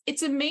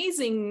 it's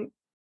amazing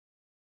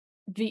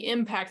the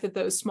impact that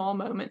those small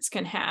moments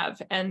can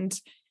have, and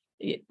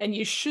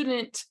you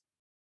shouldn't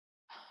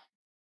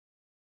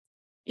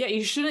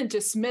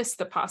dismiss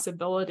the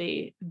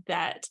possibility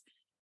that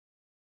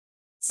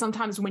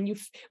sometimes when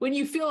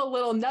you feel a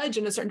little nudge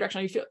in a certain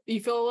direction, you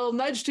feel a little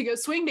nudge to go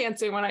swing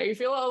dancing one night, you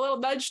feel a little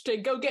nudge to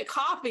go get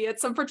coffee at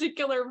some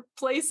particular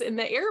place in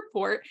the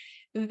airport,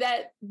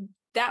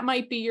 that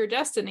might be your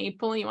destiny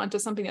pulling you onto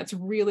something that's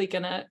really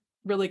gonna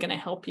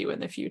help you in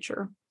the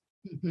future.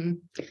 Mm-hmm.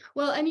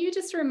 Well, and you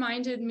just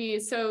reminded me,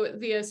 so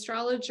the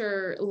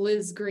astrologer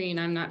Liz Green,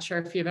 I'm not sure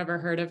if you've ever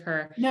heard of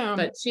her, No.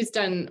 but she's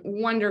done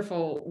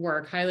wonderful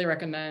work. Highly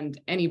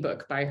recommend any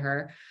book by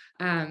her.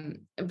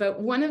 But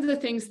one of the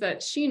things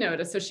that she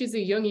noticed, so she's a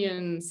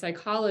Jungian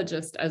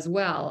psychologist as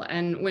well.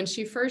 And when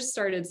she first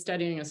started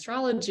studying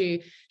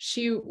astrology,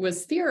 she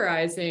was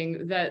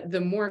theorizing that the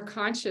more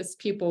conscious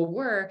people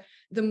were,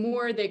 the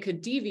more they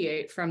could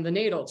deviate from the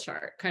natal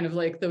chart, kind of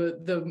like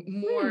the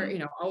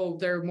more,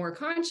 they're more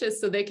conscious,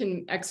 so they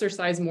can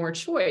exercise more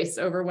choice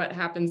over what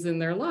happens in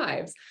their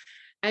lives.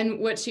 And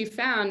what she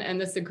found,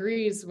 and this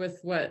agrees with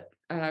what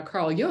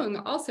Carl Jung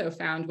also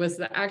found, was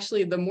that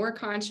actually the more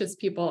conscious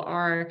people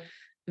are,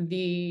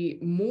 the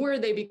more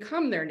they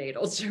become their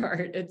natal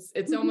chart.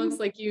 It's almost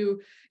like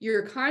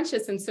you're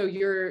conscious, and so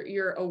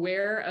you're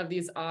aware of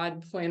these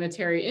odd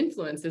planetary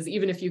influences.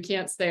 Even if you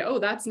can't say, oh,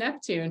 that's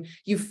Neptune,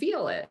 you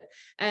feel it.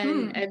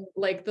 And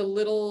like the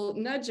little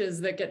nudges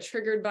that get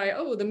triggered by,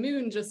 oh, the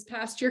moon just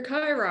passed your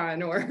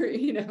Chiron, or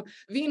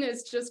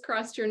Venus just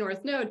crossed your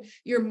North Node,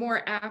 you're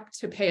more apt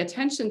to pay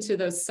attention to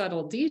those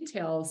subtle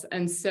details.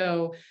 And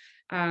so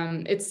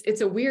it's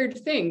a weird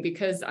thing,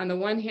 because on the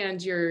one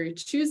hand, you're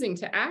choosing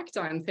to act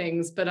on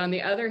things, but on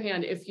the other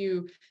hand, if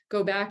you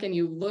go back and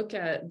you look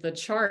at the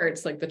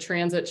charts, like the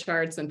transit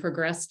charts and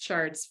progress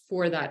charts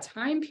for that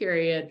time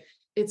period,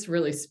 it's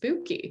really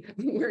spooky,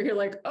 where you're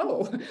like,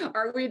 oh,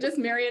 are we just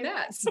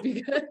marionettes?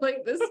 Because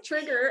like this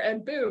trigger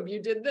and boom, you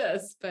did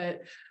this.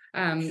 But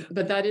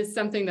that is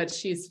something that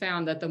she's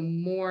found, that the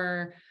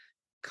more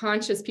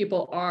conscious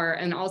people are,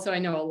 and also I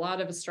know a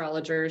lot of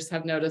astrologers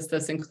have noticed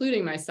this,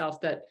 including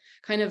myself, that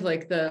kind of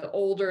like the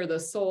older the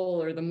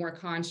soul or the more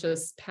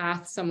conscious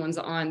path someone's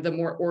on, the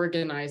more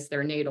organized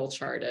their natal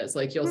chart is.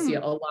 Like you'll see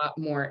a lot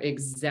more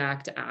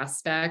exact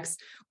aspects,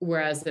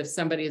 whereas if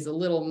somebody is a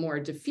little more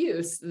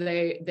diffuse,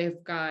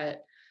 they've got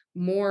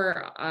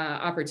more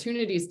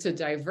opportunities to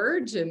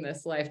diverge in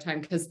this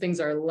lifetime because things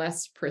are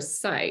less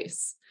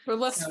precise or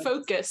less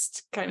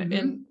focused, kind of.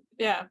 In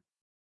yeah,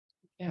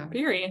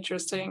 very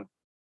interesting.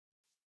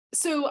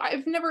 So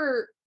I've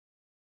never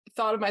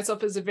thought of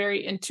myself as a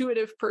very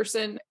intuitive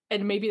person,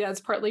 and maybe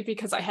that's partly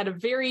because I had a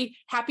very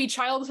happy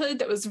childhood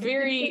that was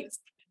very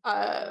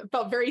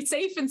felt very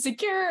safe and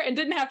secure and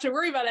didn't have to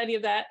worry about any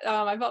of that.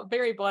 I felt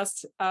very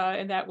blessed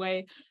in that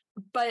way.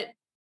 But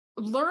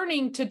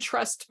learning to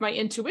trust my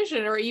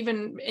intuition, or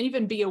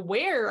even be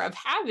aware of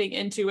having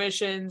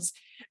intuitions,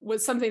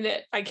 was something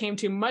that I came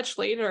to much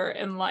later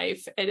in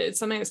life. And it's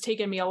something that's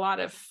taken me a lot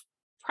of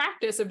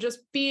practice of just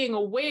being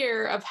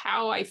aware of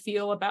how I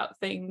feel about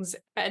things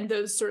and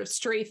those sort of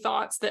stray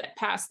thoughts that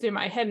pass through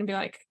my head, and be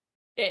like,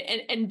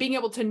 and being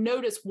able to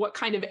notice what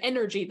kind of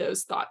energy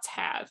those thoughts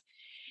have.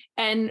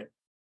 And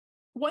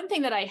one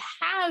thing that I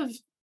have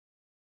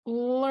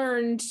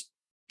learned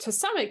to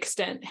some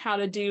extent how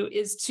to do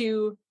is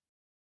to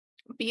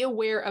be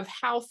aware of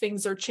how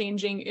things are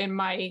changing in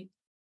my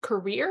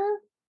career.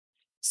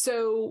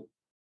 So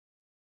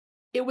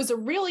it was a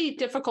really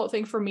difficult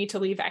thing for me to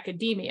leave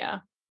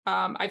academia.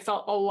 I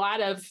felt a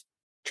lot of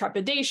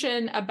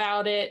trepidation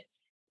about it,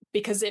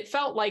 because it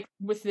felt like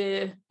with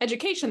the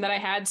education that I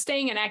had,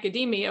 staying in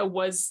academia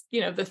was,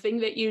 the thing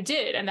that you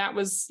did. And that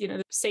was,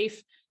 the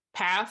safe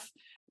path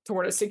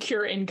toward a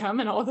secure income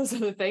and all of those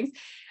other things.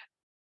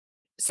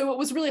 So it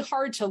was really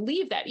hard to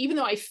leave that, even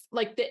though I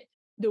like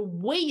the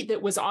weight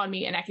that was on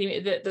me in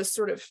academia, the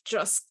sort of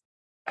just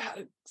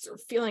sort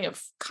of feeling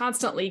of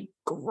constantly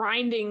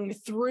grinding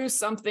through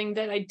something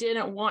that I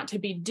didn't want to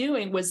be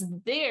doing was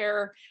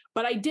there,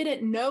 but I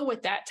didn't know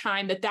at that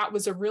time that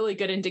was a really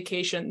good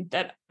indication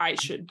that I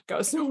should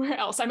go somewhere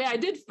else. I mean, I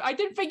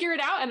did figure it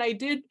out, and I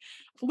did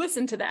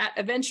listen to that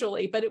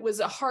eventually, but it was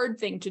a hard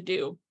thing to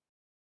do.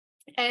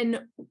 And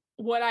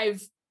what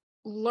I've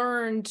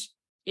learned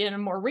in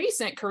more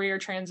recent career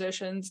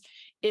transitions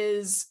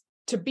is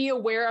to be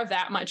aware of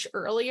that much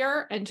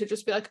earlier, and to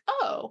just be like,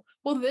 oh,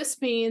 well,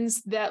 this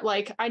means that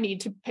like I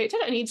need to pay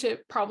attention. I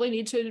probably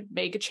need to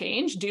make a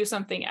change, do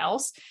something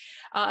else.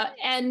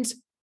 And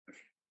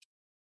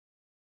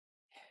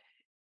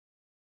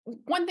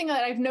one thing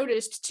that I've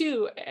noticed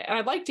too, and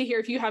I'd like to hear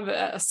if you have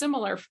a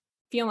similar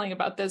feeling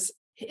about this,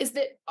 is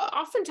that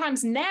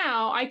oftentimes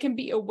now I can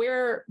be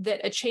aware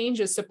that a change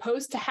is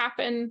supposed to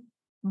happen,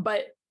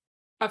 but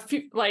a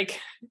few, like,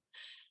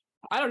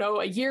 I don't know,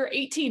 a year,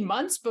 18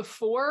 months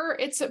before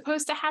it's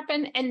supposed to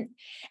happen.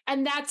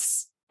 And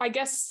that's, I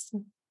guess,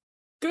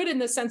 good in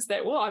the sense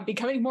that, well, I'm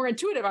becoming more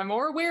intuitive. I'm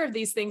more aware of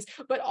these things,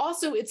 but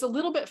also it's a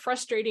little bit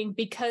frustrating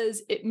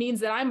because it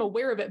means that I'm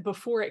aware of it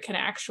before it can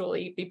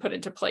actually be put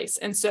into place.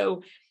 And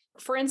so,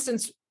 for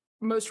instance,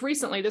 most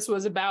recently, this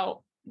was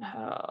about,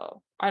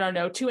 I don't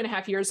know,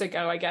 2.5 years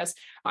ago, I guess,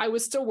 I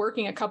was still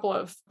working a couple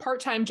of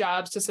part-time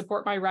jobs to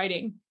support my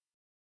writing.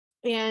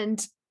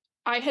 And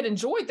I had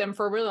enjoyed them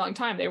for a really long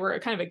time. They were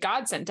kind of a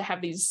godsend to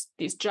have these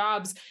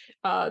jobs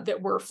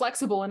that were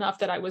flexible enough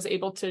that I was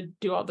able to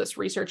do all this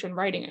research and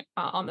writing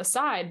on the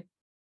side.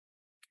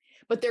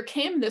 But there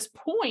came this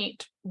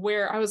point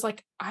where I was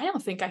like, I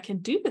don't think I can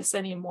do this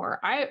anymore.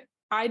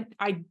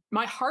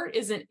 My heart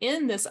isn't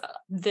in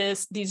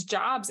these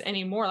jobs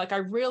anymore. Like, I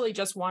really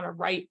just want to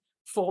write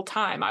full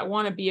time. I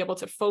want to be able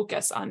to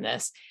focus on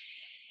this.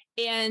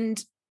 And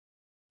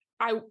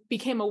I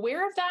became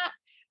aware of that.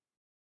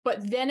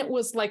 But then it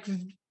was like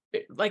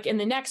in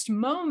the next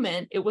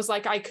moment, it was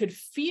like I could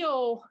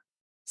feel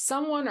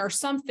someone or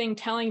something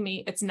telling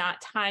me it's not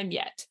time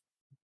yet.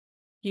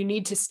 You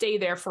need to stay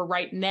there for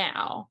right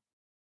now.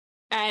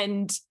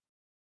 And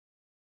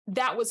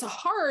that was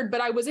hard,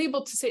 but I was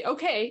able to say,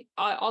 okay,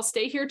 I'll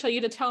stay here till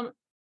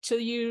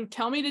you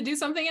tell me to do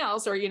something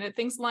else, or,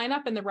 things line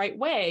up in the right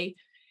way.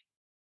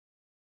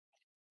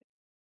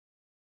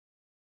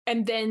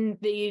 And then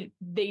they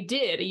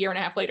did a year and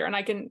a half later,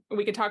 and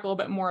we can talk a little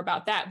bit more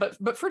about that.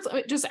 But first, let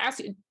me just ask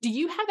you: do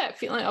you have that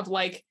feeling of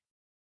like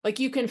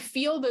you can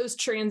feel those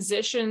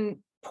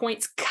transition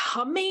points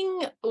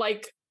coming,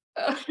 like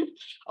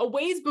a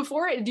ways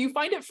before it? Do you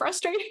find it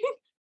frustrating?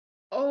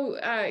 Oh,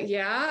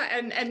 yeah.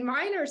 And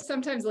mine are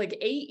sometimes like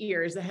 8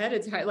 years ahead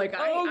of time. Like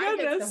I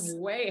get them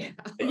way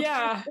out.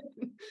 Yeah.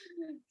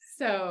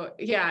 So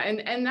yeah.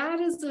 And that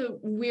is a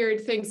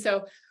weird thing.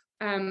 So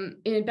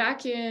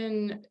back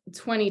in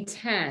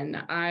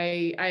 2010,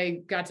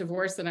 I got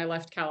divorced and I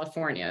left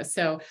California.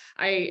 So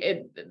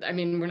we're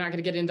not going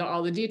to get into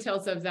all the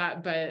details of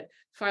that, but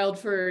filed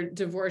for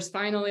divorce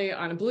finally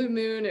on a blue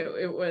moon.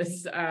 It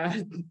was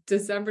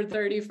December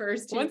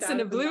 31st. Once in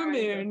a blue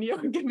moon, you'll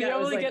be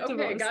able to get divorced.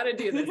 Okay, I got to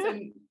do this.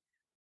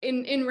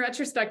 And in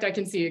retrospect, I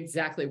can see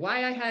exactly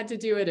why I had to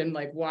do it and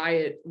like why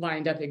it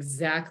lined up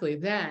exactly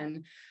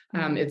then.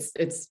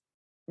 It's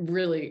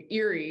really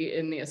eerie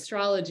in the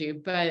astrology,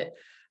 but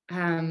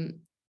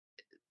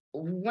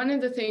one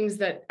of the things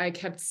that I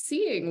kept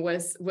seeing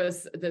was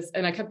this,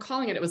 and I kept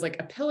calling it was like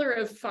a pillar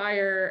of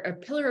fire, a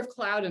pillar of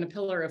cloud, and a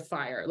pillar of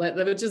fire,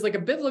 which is like a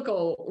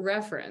biblical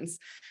reference.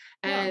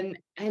 Yeah.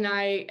 And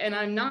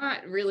I'm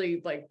not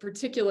really like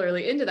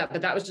particularly into that,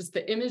 but that was just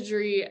the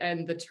imagery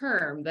and the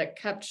term that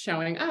kept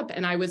showing up.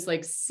 And I was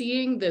like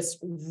seeing this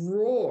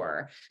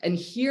roar and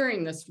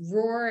hearing this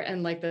roar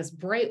and like this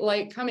bright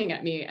light coming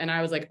at me. And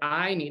I was like,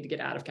 I need to get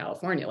out of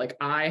California. Like,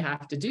 I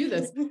have to do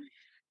this.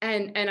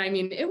 And I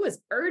mean, it was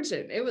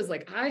urgent. It was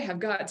like, I have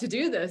got to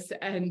do this,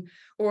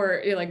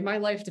 or like my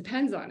life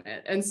depends on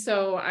it. And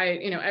so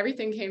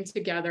everything came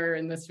together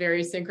in this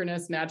very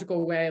synchronous,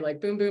 magical way,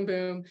 like boom, boom,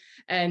 boom.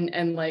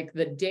 And like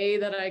the day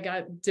that I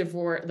got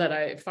divorced, that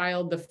I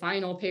filed the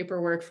final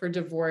paperwork for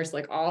divorce,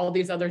 like all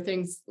these other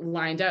things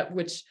lined up,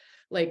 which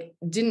like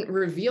didn't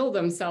reveal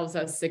themselves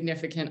as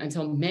significant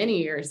until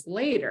many years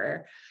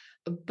later.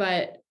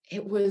 But I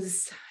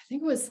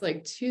think it was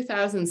like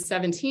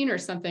 2017 or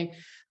something.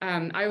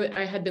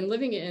 I had been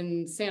living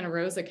in Santa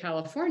Rosa,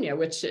 California,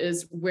 which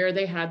is where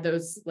they had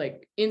those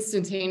like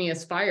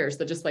instantaneous fires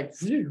that just like,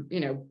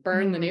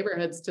 burn the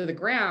neighborhoods to the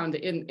ground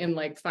in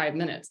like 5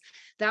 minutes.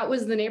 That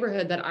was the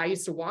neighborhood that I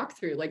used to walk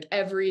through like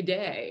every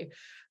day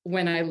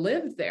when I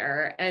lived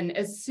there. And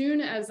as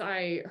soon as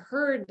I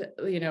heard,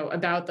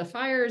 about the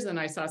fires and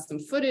I saw some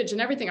footage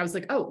and everything, I was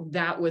like, oh,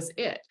 that was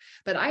it.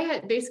 But I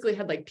had basically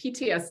had like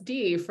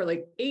PTSD for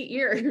like 8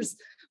 years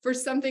for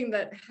something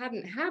that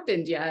hadn't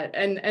happened yet.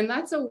 And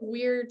that's a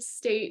weird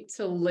state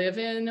to live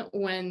in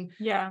when,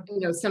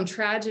 some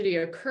tragedy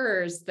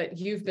occurs that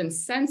you've been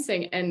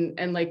sensing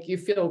and like you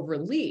feel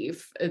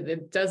relief.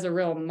 It does a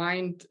real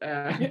mind.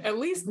 At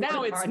least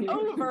now it's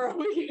over.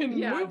 We can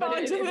move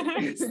on to the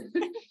next.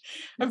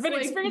 I've been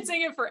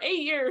experiencing it for 8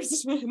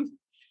 years.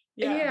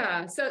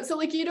 Yeah. So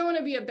like, you don't want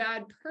to be a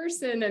bad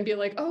person and be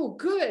like, oh,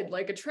 good,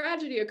 like a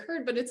tragedy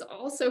occurred, but it's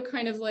also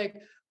kind of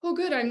like, oh,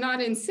 good, I'm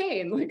not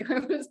insane. Like I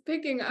was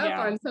picking up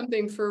on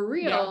something for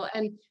real.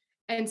 Yeah.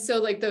 And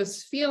so like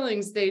those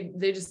feelings, they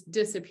just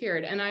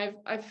disappeared. And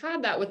I've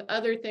had that with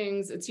other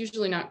things. It's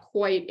usually not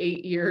quite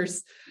 8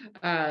 years.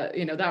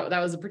 That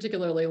was a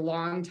particularly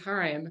long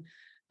time.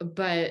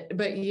 But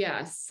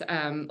yes,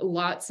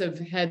 lots of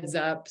heads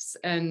ups.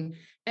 And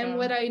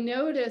what I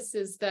notice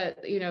is that,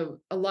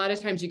 a lot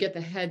of times you get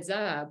the heads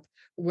up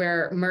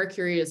where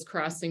Mercury is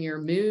crossing your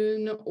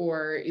moon,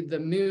 or the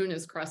moon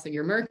is crossing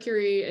your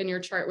Mercury in your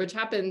chart, which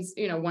happens,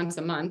 once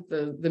a month.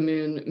 The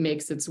moon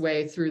makes its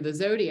way through the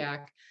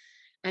zodiac.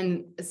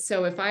 And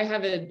so if I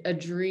have a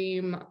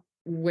dream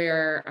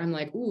where I'm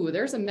like, ooh,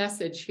 there's a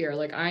message here,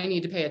 like I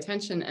need to pay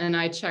attention, and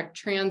I check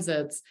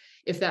transits,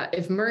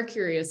 if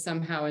Mercury is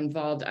somehow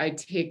involved, I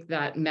take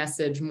that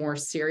message more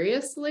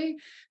seriously,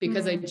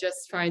 because I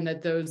just find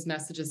that those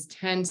messages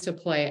tend to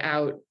play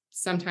out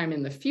sometime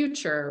in the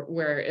future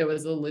where it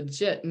was a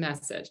legit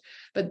message.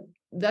 But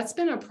that's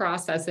been a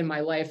process in my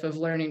life of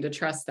learning to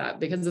trust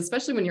that, because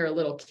especially when you're a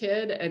little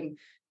kid and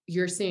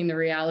you're seeing the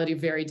reality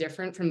very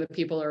different from the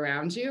people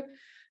around you.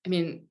 I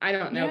mean, I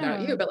don't know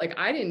about you, but like,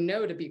 I didn't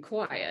know to be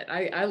quiet.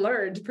 I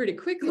learned pretty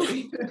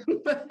quickly,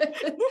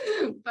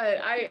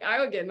 but I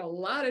would get in a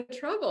lot of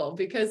trouble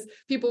because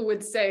people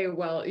would say,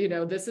 well, you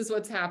know, this is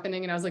what's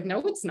happening. And I was like, no,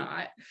 it's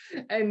not.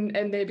 And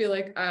they'd be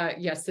like,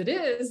 yes, it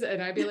is.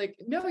 And I'd be like,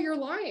 no, you're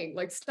lying.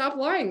 Like, stop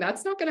lying.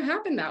 That's not going to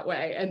happen that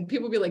way. And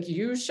people would be like,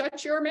 you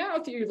shut your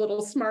mouth, you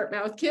little smart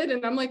mouth kid.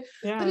 And I'm like,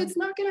 but it's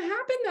not going to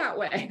happen that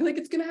way. Like,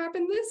 it's going to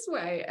happen this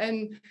way.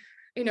 And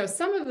you know,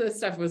 some of this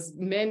stuff was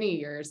many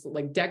years,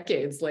 like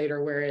decades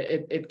later, where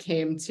it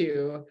came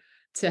to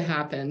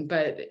happen.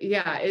 But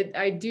yeah,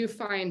 I do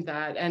find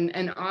that,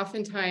 and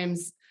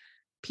oftentimes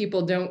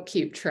people don't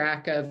keep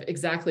track of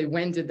exactly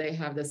when did they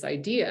have this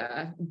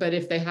idea. But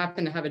if they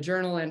happen to have a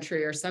journal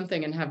entry or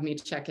something and have me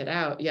check it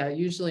out, yeah,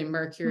 usually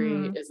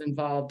Mercury is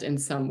involved in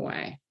some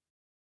way.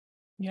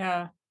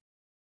 Yeah.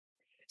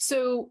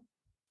 So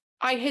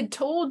I had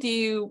told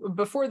you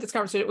before this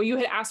conversation, well, you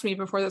had asked me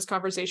before this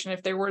conversation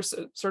if there were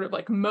sort of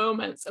like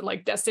moments,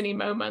 like destiny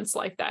moments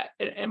like that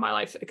in my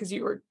life, because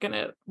you were going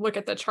to look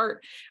at the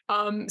chart.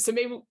 So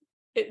maybe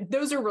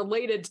those are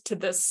related to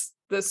this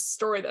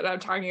story that I'm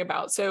talking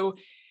about. So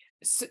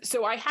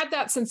I had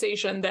that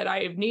sensation that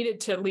I needed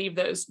to leave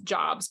those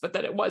jobs, but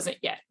that it wasn't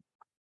yet.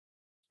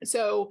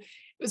 So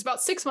it was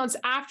about 6 months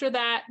after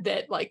that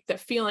like the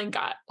feeling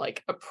got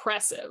like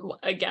oppressive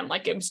again.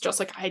 Like it was just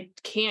like, I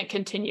can't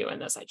continue in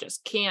this. I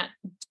just can't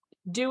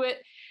do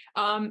it.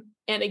 And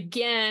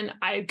again,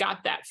 I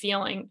got that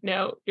feeling,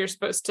 no, you're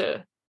supposed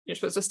to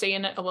stay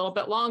in it a little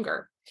bit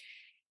longer.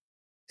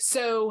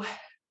 So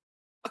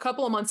a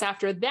couple of months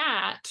after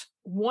that,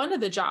 one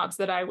of the jobs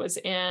that I was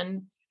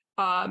in,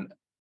 I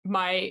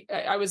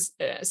was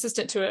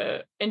assistant to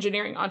an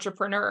engineering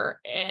entrepreneur,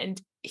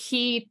 and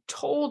he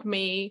told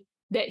me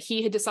that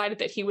he had decided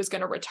that he was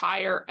going to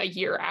retire a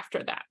year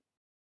after that.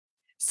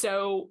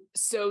 So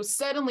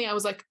suddenly I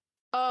was like,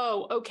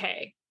 oh,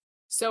 okay.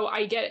 So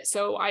I get it.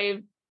 So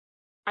I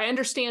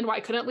understand why I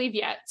couldn't leave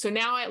yet. So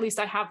now at least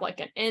I have like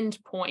an end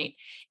point.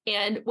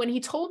 And when he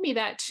told me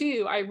that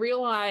too, I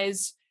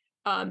realized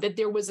that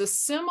there was a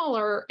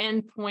similar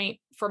end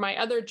point for my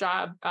other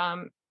job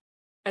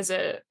as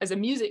a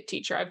music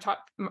teacher. I've taught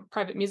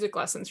private music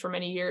lessons for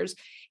many years.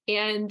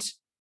 And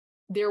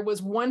there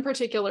was one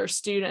particular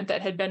student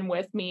that had been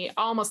with me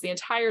almost the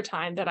entire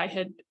time that I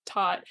had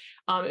taught.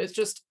 It was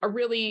just a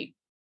really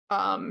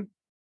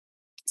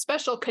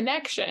special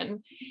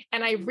connection.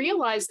 And I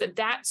realized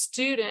that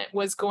student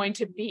was going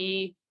to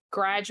be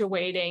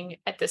graduating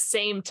at the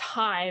same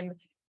time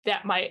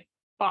that my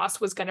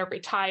boss was going to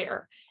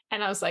retire.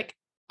 And I was like,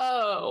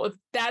 oh,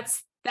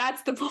 that's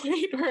the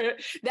point, where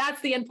that's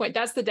the end point.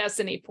 That's the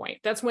destiny point.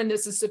 That's when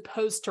this is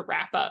supposed to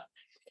wrap up.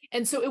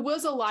 And so it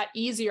was a lot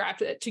easier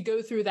after that to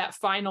go through that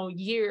final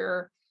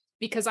year,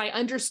 because I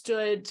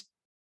understood,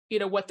 you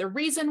know, what the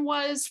reason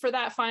was for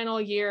that final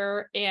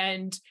year.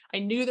 And I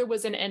knew there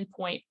was an end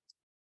point.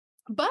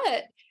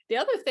 But the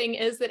other thing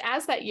is that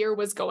as that year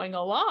was going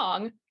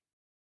along,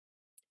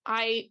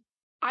 I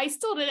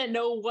still didn't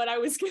know what I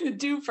was going to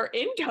do for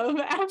income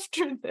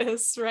after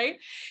this, right?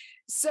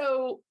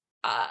 So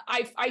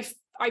I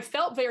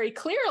felt very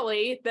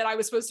clearly that I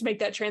was supposed to make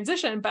that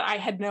transition, but I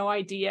had no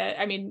idea.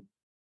 I mean,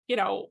 you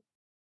know,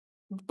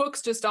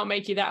 books just don't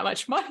make you that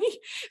much money.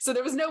 So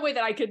there was no way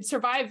that I could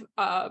survive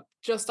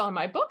just on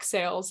my book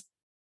sales.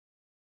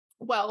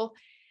 Well,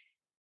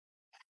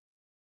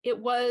 it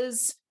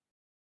was,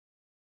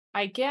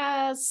 I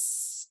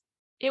guess,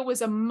 it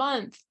was a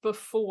month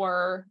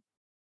before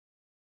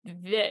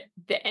the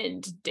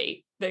end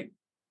date, the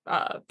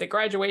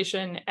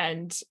graduation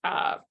and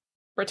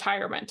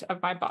retirement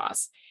of my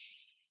boss,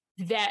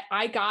 that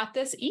I got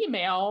this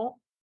email.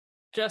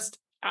 Just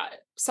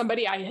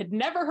somebody I had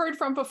never heard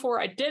from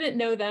before. I didn't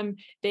know them.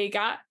 They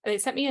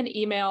sent me an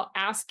email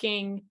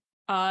asking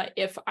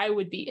if I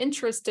would be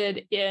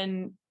interested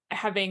in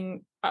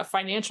having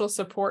financial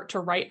support to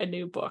write a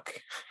new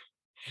book.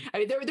 I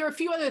mean, there are a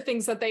few other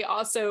things that they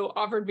also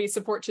offered me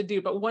support to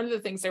do, but one of the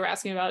things they were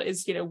asking about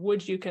is, you know,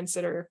 would you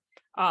consider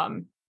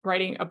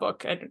writing a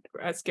book and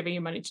as giving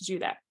you money to do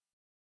that?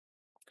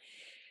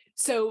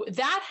 So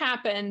that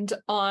happened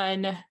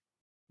on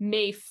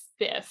May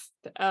 5th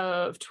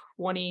of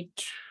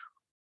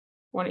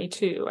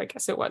 2022, I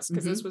guess it was,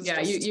 because this was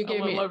just you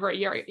gave a little over a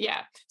year.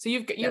 Yeah. So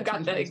you've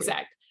got the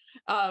exact.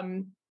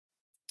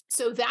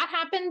 So that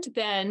happened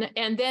then.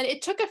 And then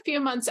it took a few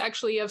months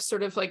actually of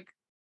sort of like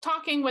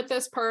talking with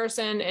this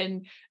person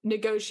and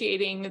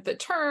negotiating the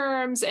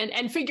terms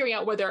and figuring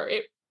out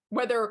whether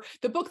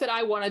the book that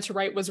I wanted to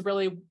write was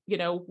really, you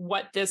know,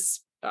 what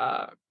this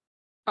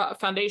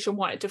foundation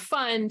wanted to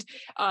fund.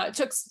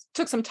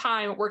 Took some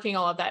time working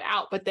all of that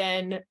out, but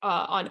then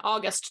on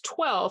August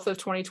 12th of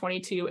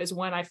 2022 is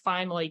when I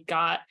finally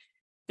got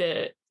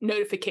the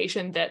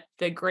notification that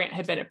the grant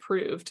had been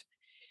approved.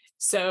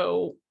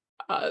 So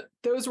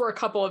those were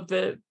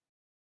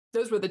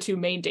the two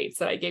main dates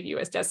that I gave you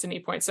as destiny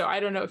points. So I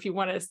don't know if you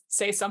want to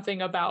say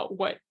something about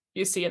what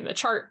you see in the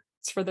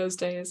charts for those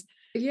days.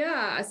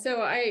 Yeah,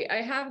 so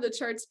I have the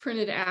charts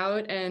printed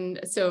out. And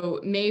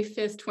so May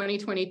 5th,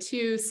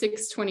 2022,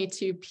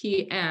 6:22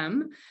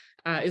 p.m.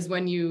 Is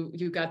when you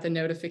got the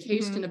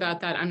notification about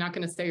that. I'm not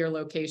going to say your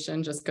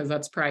location just because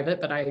that's private,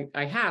 but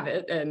I have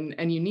it.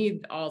 And you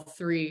need all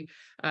three,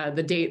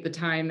 the date, the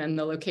time, and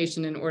the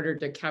location in order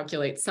to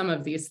calculate some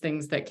of these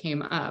things that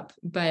came up.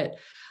 But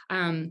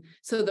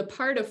so the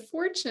part of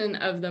fortune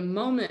of the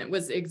moment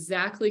was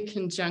exactly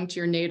conjunct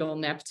your natal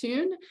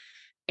Neptune.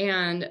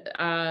 And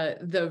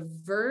the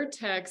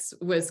vertex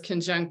was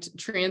conjunct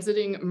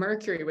transiting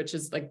Mercury, which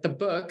is like the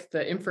book,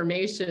 the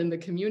information, the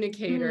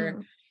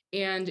communicator,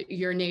 and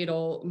your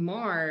natal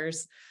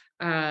Mars,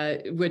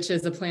 which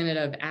is a planet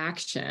of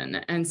action.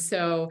 And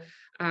so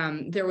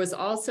there was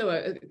also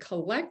a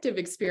collective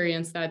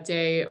experience that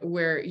day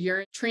where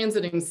your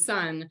transiting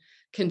Sun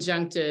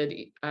conjuncted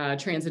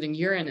transiting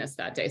Uranus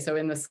that day. So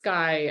in the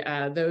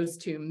sky, those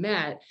two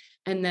met.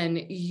 And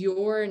then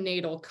your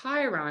natal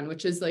Chiron,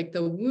 which is like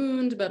the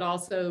wound, but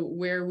also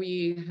where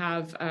we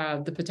have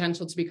the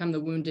potential to become the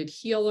wounded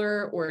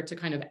healer or to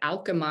kind of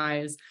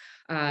alchemize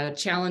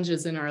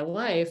challenges in our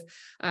life.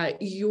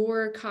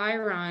 Your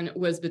Chiron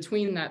was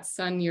between that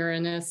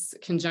Sun-Uranus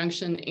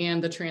conjunction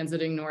and the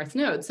transiting North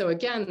Node. So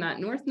again, that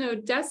North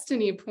Node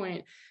destiny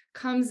point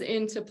comes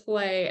into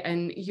play,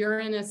 and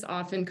Uranus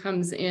often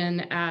comes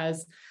in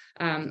as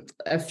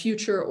a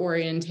future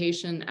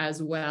orientation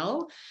as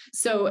well.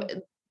 So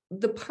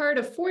the part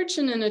of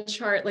fortune in a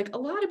chart, like a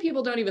lot of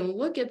people don't even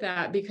look at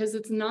that because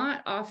it's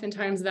not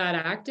oftentimes that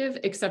active,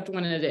 except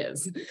when it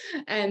is.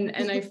 And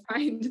I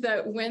find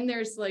that when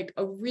there's like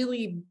a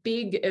really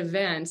big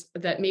event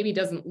that maybe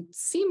doesn't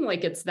seem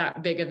like it's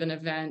that big of an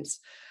event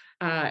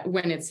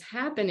when it's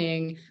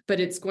happening, but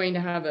it's going to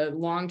have a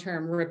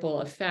long-term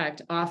ripple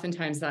effect,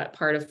 oftentimes that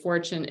part of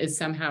fortune is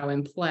somehow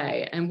in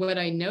play. And what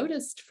I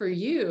noticed for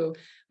you,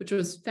 which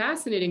was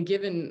fascinating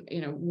given,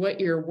 what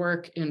your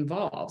work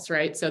involves,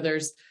 right? So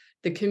there's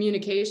the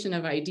communication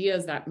of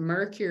ideas, that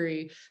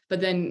Mercury, but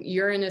then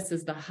Uranus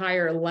is the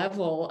higher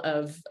level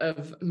of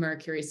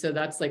Mercury. So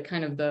that's like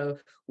kind of the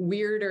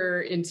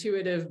weirder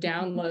intuitive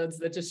downloads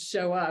that just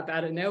show up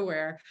out of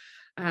nowhere.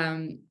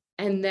 And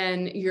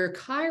then your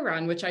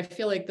Chiron, which I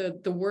feel like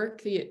the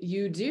work that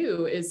you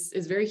do is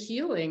very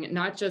healing,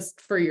 not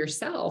just for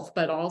yourself,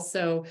 but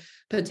also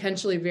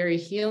potentially very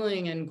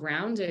healing and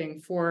grounding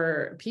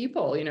for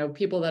people,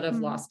 people that have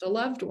lost a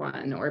loved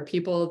one or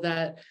people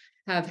that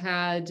have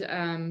had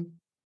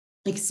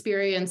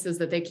experiences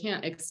that they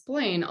can't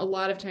explain. A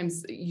lot of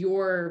times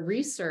your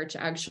research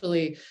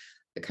actually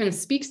kind of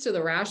speaks to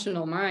the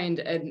rational mind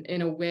and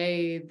in a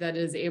way that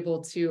is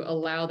able to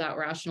allow that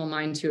rational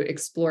mind to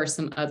explore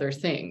some other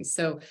things.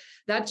 So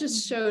that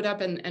just showed up,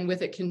 and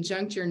with it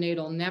conjunct your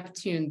natal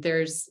Neptune,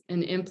 there's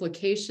an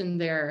implication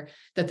there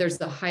that there's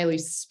the highly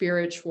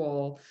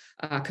spiritual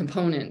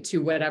component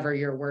to whatever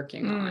you're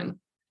working on.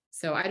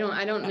 So I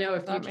don't know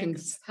if you can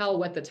tell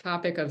what the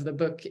topic of the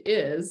book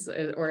is,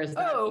 or is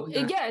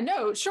that yeah,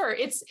 no, sure.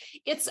 It's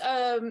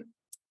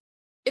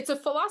a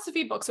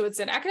philosophy book, so it's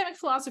an academic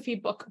philosophy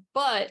book,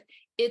 but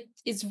it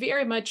is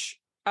very much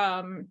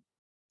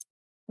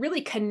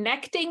really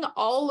connecting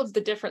all of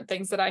the different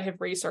things that I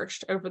have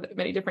researched over the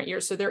many different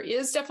years. So there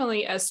is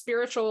definitely a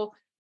spiritual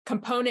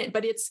component,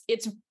 but it's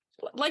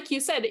like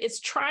you said, it's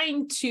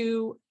trying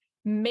to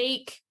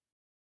make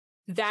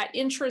that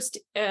interest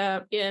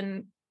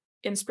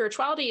in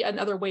spirituality and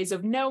other ways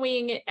of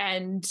knowing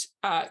and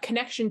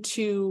connection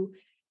to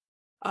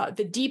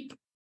the deep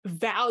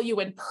value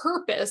and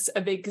purpose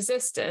of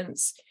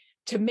existence,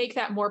 to make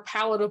that more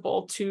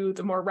palatable to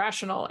the more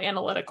rational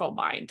analytical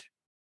mind.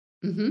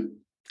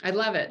 I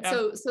love it.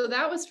 Yeah. So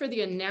that was for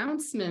the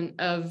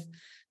announcement of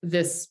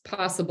this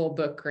possible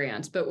book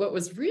grant. But what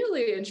was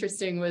really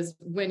interesting was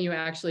when you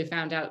actually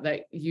found out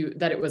that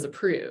it was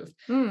approved.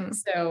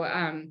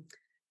 So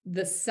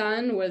the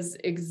Sun was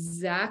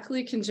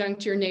exactly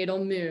conjunct your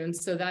natal moon.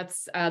 So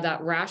that's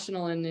that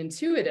rational and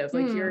intuitive.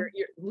 Like you're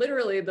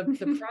literally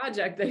the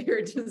project that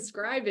you're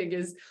describing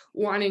is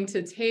wanting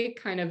to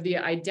take kind of the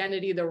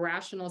identity, the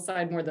rational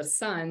side, more the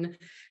Sun,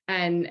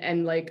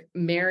 and like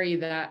marry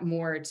that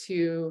more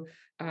to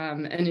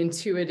an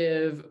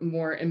intuitive,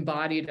 more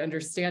embodied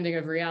understanding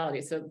of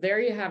reality. So there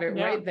you have it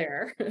right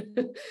there.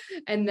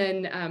 And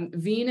then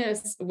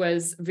Venus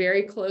was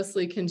very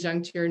closely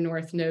conjunct your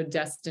North Node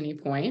destiny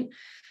point.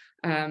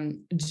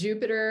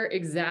 Jupiter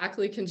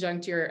exactly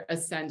conjunct your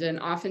ascendant.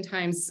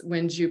 Oftentimes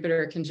when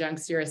Jupiter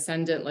conjuncts your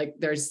ascendant, like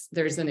there's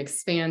an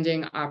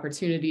expanding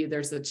opportunity.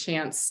 There's a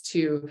chance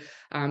to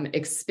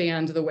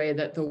expand the way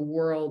that the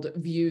world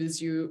views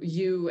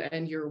you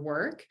and your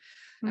work.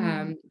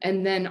 And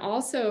then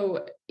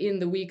also in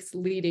the weeks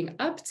leading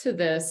up to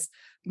this,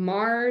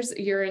 Mars,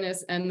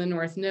 Uranus, and the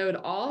North Node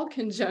all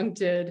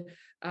conjuncted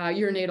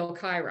your natal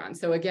Chiron.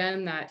 So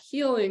again, that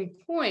healing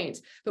point,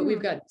 but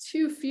we've got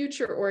two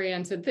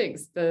future-oriented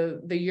things,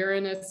 the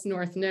Uranus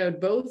North Node,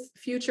 both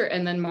future,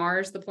 and then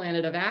Mars, the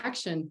planet of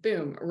action,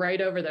 boom, right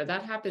over there.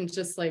 That happened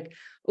just like,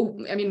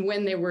 I mean,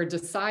 when they were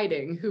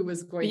deciding who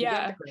was going to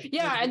get there.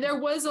 Yeah, and there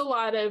was a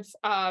lot of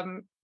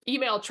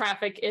email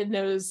traffic in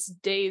those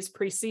days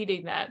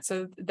preceding that.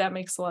 So that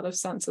makes a lot of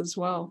sense as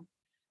well.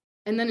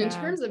 And then in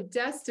terms of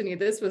destiny,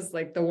 this was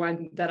like the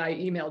one that I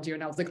emailed you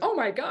and I was like, oh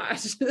my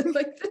gosh,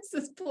 like this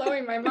is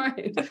blowing my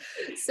mind.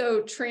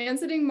 So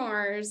transiting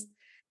Mars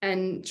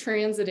and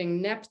transiting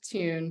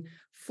Neptune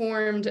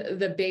formed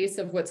the base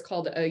of what's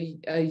called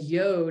a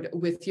yod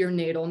with your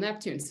natal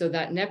Neptune. So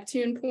that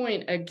Neptune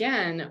point,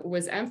 again,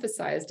 was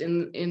emphasized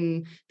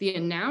in the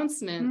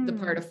announcement. The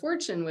part of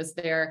fortune was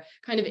there,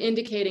 kind of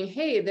indicating,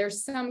 hey,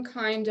 there's some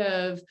kind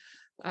of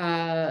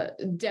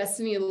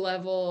destiny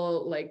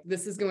level, like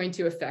this is going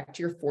to affect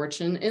your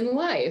fortune in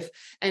life.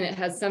 And it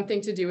has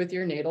something to do with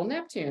your natal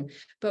Neptune.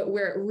 But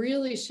where it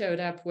really showed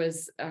up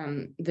was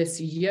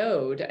this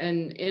yod.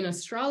 And in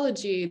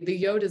astrology, the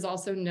yod is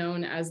also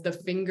known as the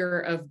finger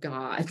of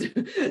God.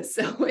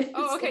 So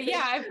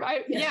I've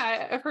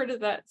heard of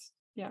that.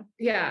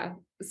 Yeah.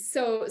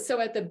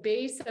 So at the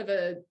base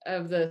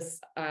of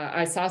this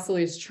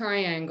isosceles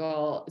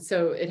triangle,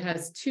 so it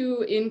has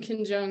two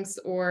inconjuncts,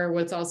 or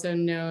what's also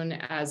known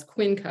as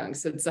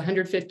quincunx. It's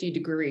 150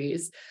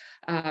 degrees.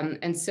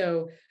 And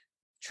so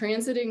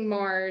transiting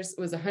Mars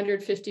was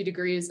 150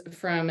 degrees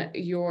from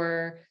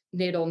your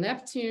natal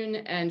Neptune,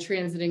 and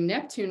transiting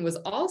Neptune was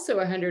also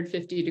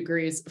 150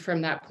 degrees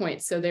from that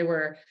point. So they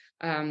were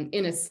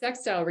in a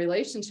sextile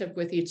relationship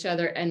with each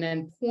other and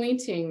then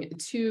pointing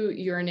to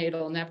your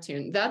natal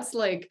Neptune. That's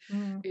like,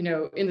 you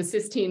know, in the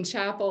Sistine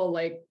Chapel,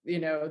 like, you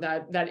know,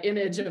 that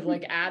image of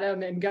like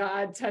Adam and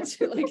God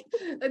touching, like,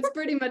 that's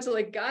pretty much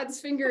like God's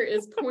finger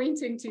is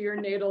pointing to your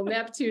natal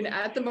Neptune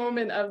at the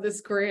moment of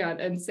this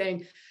grant and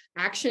saying,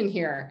 action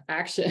here,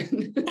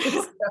 action.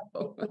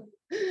 So,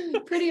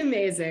 pretty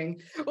amazing.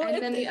 Well,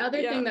 and then the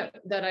other thing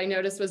that I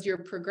noticed was your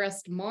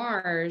progressed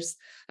Mars.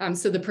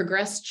 So the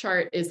progressed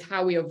chart is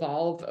how we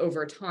evolve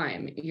over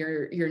time.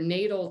 Your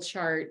natal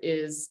chart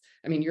is,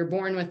 I mean, you're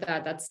born with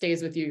that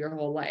stays with you your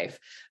whole life.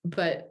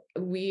 But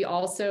we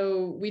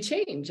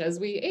change as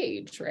we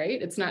age,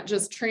 right? It's not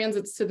just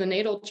transits to the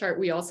natal chart.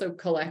 We also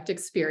collect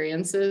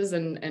experiences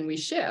and we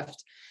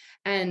shift.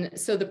 And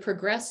so the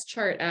progressed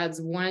chart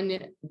adds 1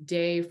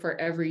 day for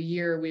every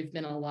year we've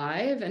been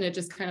alive, and it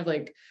just kind of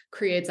like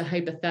creates a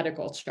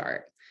hypothetical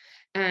chart.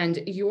 And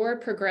your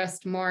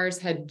progressed Mars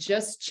had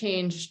just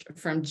changed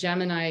from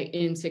Gemini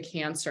into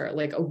Cancer,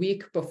 like a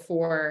week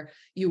before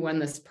you won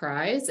this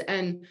prize.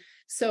 And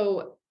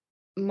so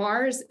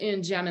Mars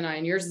in Gemini,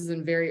 and yours is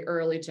in very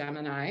early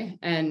Gemini,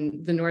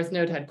 and the North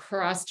Node had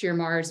crossed your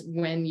Mars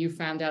when you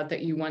found out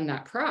that you won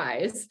that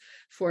prize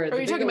for Are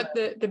you talking about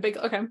the big,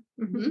 okay.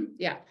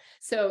 Yeah.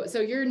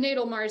 So your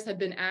natal Mars had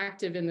been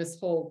active in this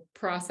whole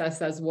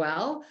process as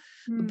well,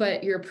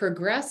 but your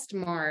progressed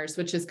Mars,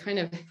 which is kind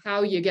of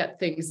how you get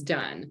things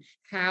done,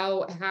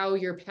 how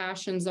your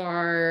passions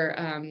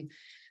are,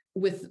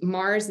 with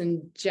Mars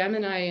and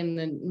Gemini in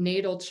the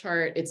natal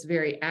chart, it's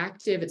very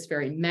active, it's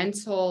very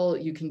mental.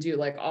 You can do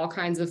like all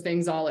kinds of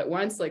things all at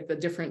once, like the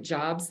different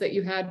jobs that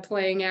you had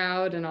playing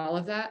out and all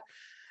of that.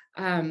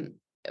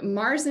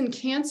 Mars in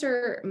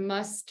Cancer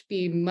must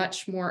be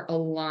much more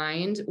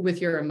aligned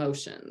with your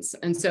emotions.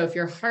 And so if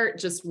your heart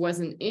just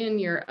wasn't in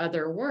your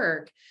other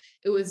work,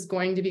 it was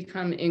going to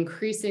become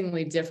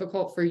increasingly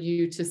difficult for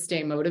you to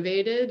stay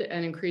motivated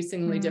and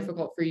increasingly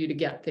difficult for you to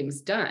get things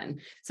done.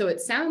 So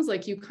it sounds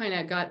like you kind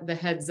of got the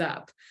heads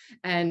up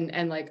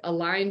and like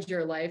aligned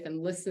your life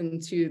and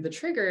listened to the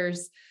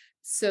triggers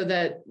so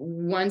that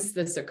once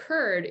this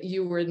occurred,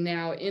 you were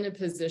now in a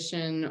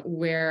position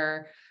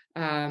where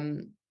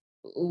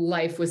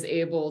life was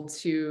able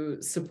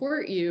to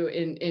support you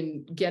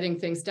in getting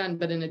things done,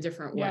 but in a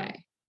different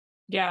way.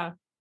 Yeah.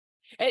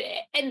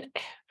 And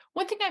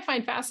one thing I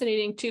find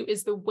fascinating too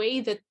is the way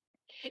that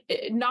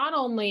not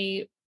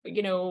only,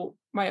 you know,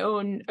 my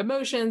own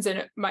emotions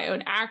and my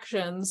own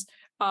actions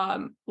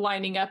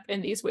lining up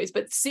in these ways,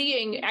 but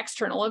seeing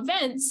external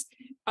events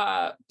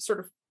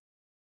sort of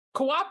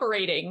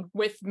cooperating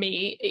with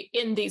me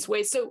in these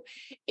ways. So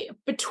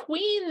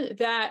between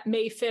that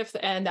May 5th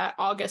and that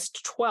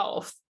August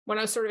 12th, when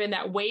I was sort of in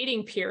that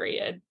waiting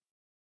period,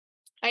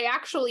 I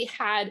actually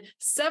had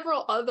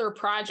several other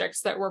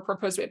projects that were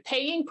proposed to me,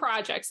 paying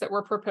projects that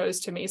were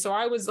proposed to me. So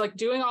I was like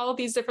doing all of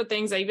these different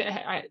things.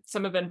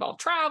 Some of it involved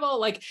travel.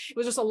 Like it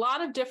was just a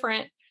lot of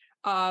different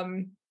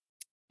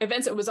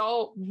events. It was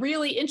all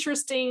really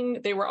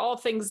interesting. They were all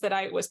things that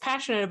I was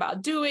passionate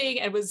about doing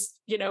and was,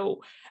 you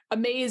know,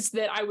 amazed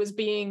that I was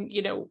being,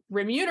 you know,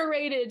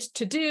 remunerated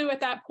to do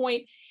at that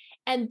point.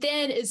 And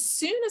then as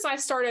soon as I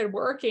started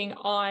working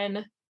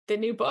on the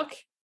new book,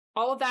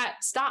 all of that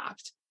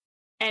stopped.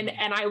 And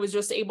I was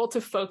just able to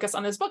focus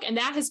on this book. And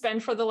that has been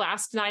for the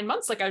last 9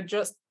 months. Like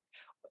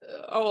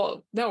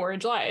oh no, we're in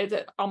July. It's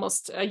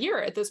almost a year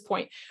at this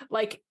point.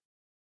 Like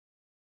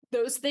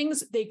those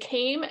things, they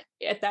came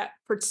at that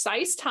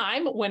precise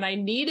time when I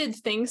needed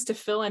things to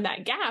fill in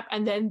that gap,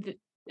 and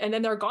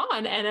then they're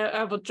gone, and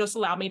it will just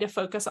allow me to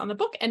focus on the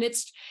book. And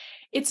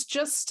it's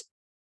just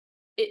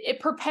it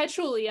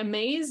perpetually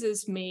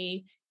amazes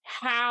me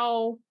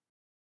how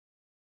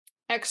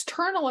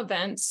external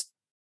events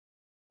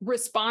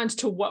respond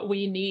to what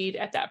we need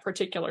at that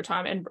particular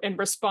time, and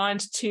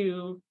respond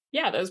to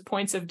those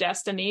points of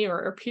destiny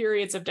or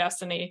periods of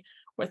destiny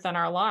within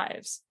our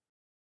lives.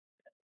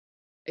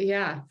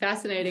 Yeah,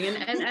 fascinating.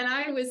 And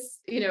I was,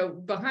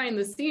 behind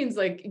the scenes,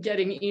 like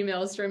getting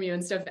emails from you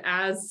and stuff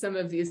as some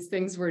of these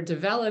things were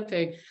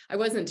developing. I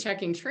wasn't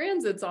checking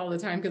transits all the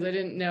time because I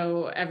didn't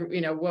know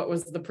what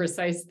was the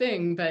precise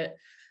thing. But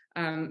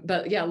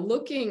yeah,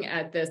 looking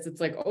at this, it's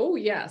like, oh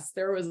yes,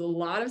 there was a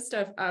lot of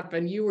stuff up,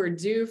 and you were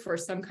due for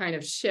some kind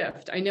of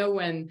shift. I know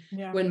when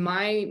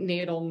my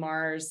natal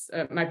Mars,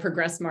 my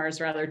progressed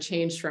Mars rather,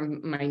 changed from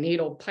my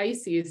natal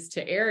Pisces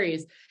to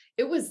Aries.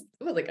 It was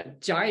like a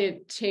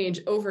giant change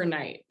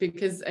overnight,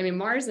 because I mean,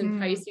 Mars and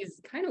Pisces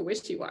kind of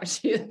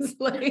wishy-washy. It's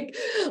like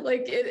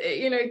it,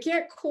 it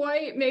can't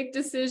quite make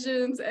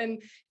decisions,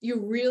 and you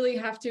really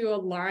have to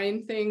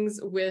align things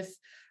with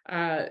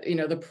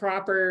the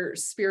proper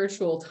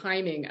spiritual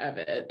timing of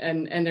it.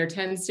 And there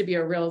tends to be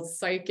a real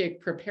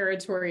psychic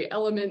preparatory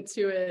element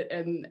to it.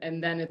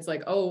 And then it's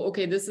like, oh,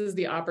 okay, this is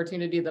the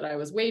opportunity that I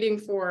was waiting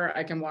for.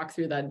 I can walk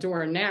through that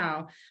door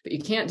now, but you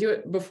can't do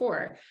it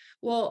before.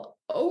 Well,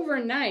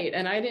 overnight,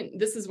 and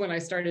this is when I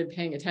started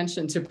paying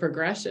attention to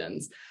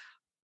progressions.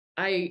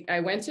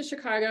 I went to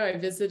Chicago. I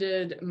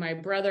visited my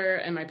brother,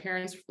 and my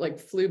parents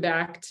flew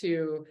back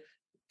to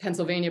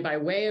Pennsylvania by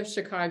way of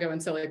Chicago.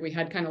 And so we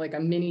had kind of like a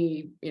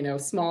mini,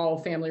 small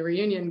family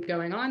reunion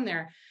going on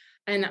there.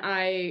 And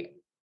I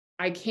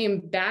came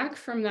back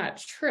from that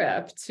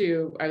trip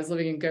I was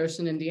living in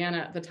Goshen, Indiana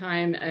at the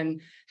time,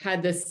 and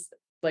had this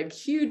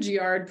huge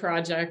yard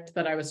project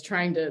that I was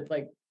trying to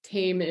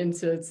tame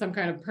into some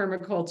kind of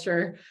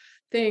permaculture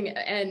thing.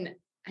 And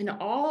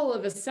all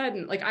of a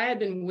sudden, I had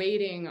been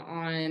waiting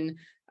on,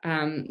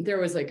 there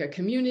was a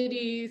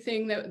community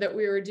thing that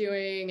we were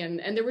doing.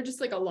 And there were just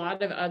a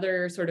lot of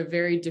other sort of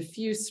very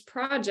diffuse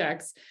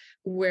projects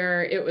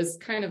where it was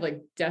kind of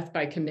like death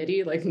by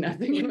committee,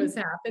 nothing was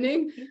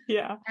happening.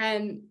 Yeah.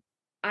 And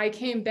I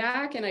came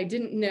back, and I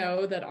didn't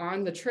know that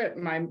on the trip,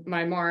 my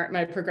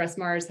progressed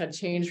Mars had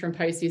changed from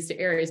Pisces to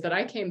Aries. But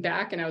I came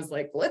back, and I was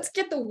like, let's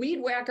get the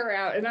weed whacker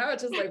out. And I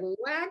was just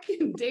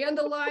whacking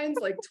dandelions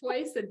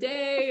twice a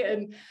day.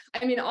 And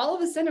I mean, all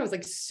of a sudden I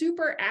was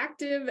super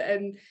active,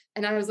 and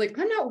I was like,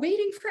 I'm not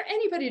waiting for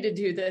anybody to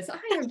do this.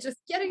 I am just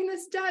getting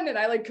this done. And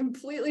I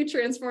completely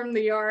transformed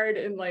the yard,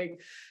 and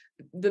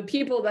the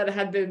people that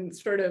had been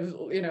sort of,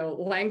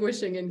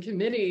 languishing in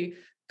committee.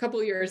 Couple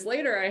of years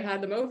later, I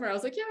had them over. I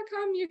was like, yeah,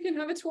 come, you can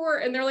have a tour.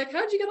 And they're like,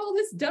 how'd you get all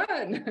this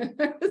done?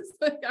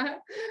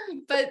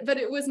 But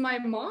it was my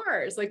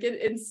Mars.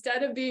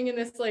 Instead of being in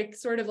this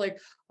sort of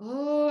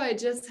oh, I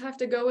just have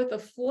to go with the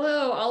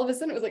flow, all of a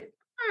sudden it was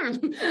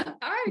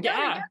I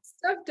gotta get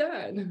stuff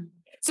done.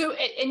 So,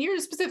 and you're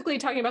specifically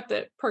talking about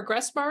the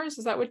progressed Mars?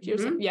 Is that what you're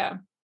saying? Yeah.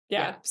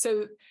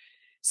 So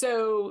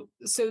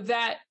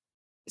that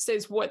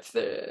says would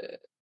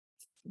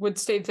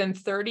stay then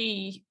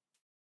 30.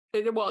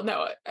 Well,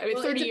 no, I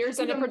mean, 30 years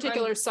in a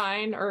particular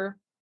sign, or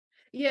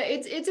yeah,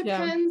 it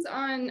depends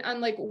on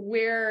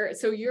where.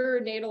 So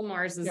your natal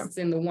Mars is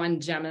in the 1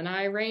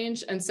 Gemini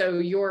range, and so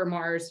your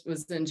Mars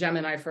was in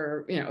Gemini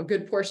for a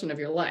good portion of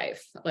your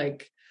life,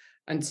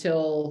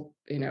 until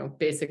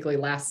basically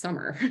last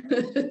summer.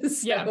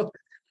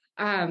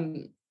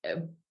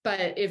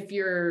 But if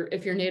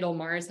your natal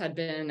Mars had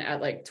been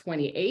at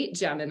 28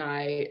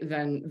 Gemini,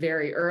 then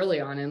very early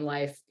on in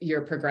life,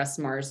 your progressed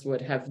Mars would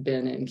have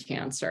been in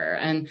Cancer.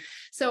 And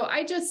so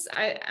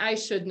I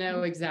should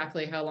know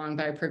exactly how long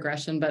by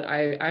progression, but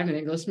I'm an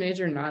English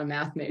major, not a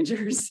math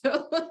major.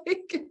 So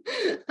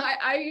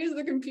I use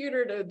the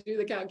computer to do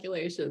the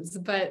calculations.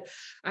 But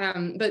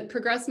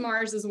progressed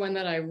Mars is one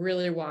that I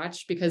really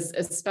watch, because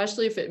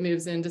especially if it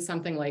moves into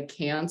something like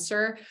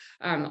Cancer,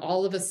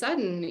 all of a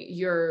sudden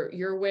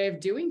your way of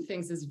doing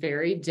things is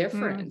very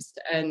different.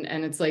 And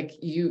it's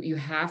you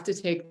have to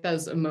take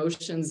those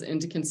emotions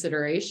into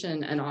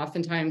consideration. And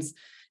oftentimes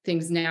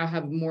things now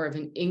have more of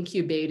an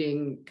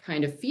incubating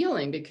kind of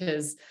feeling,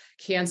 because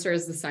Cancer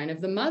is the sign of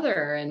the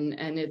mother, and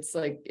it's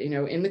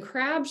in the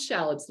crab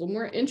shell, it's a little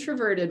more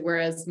introverted,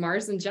 whereas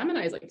Mars in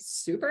Gemini is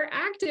super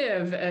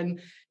active,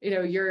 and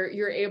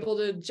you're able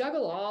to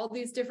juggle all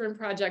these different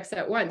projects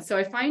at once. So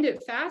I find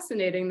it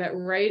fascinating that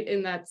right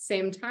in that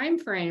same time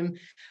frame,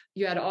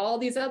 you had all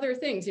these other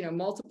things,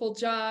 multiple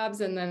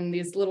jobs, and then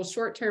these little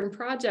short-term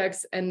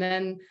projects, and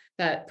then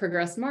that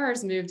progressed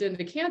Mars moved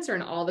into Cancer,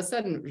 and all of a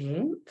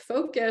sudden,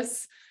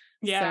 focus.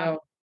 Yeah.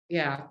 So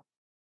yeah,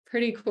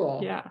 pretty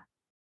cool. Yeah.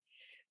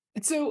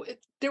 So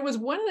there was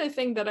one other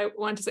thing that I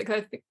wanted to say,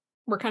 because I think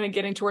we're kind of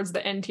getting towards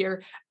the end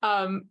here.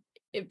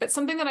 But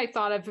something that I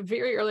thought of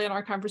very early in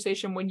our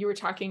conversation when you were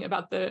talking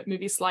about the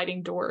movie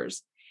Sliding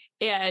Doors.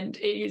 and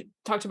you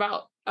talked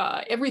about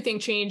everything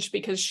changed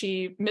because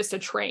she missed a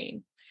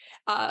train.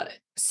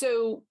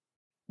 So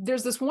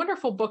there's this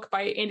wonderful book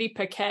by Andy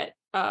Paquette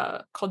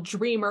called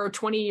Dreamer,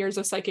 20 Years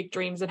of Psychic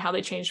Dreams and How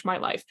They Changed My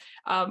Life.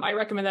 I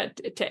recommend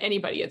that to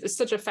anybody. It's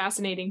such a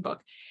fascinating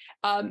book.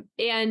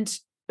 And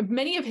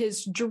many of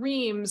his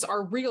dreams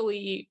are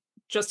really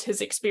just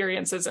his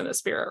experiences in the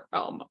spirit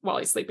realm while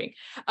he's sleeping.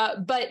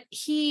 But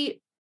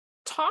he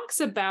talks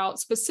about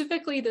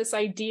specifically this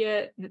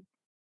idea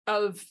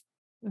of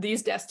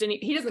these destiny,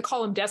 he doesn't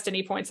call them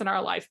destiny points in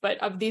our life, but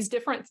of these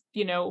different,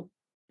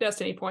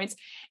 destiny points.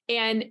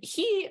 And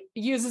he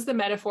uses the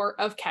metaphor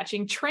of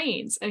catching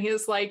trains. And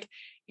he's like,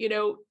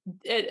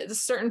 at a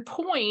certain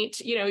point,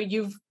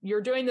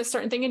 you're doing this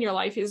certain thing in your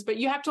life but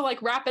you have to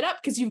like wrap it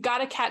up because you've got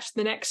to catch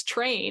the next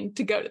train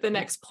to go to the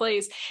next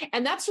place.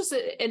 And that's just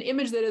an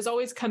image that has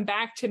always come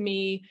back to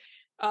me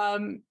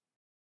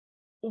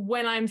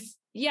when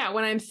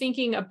I'm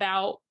thinking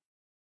about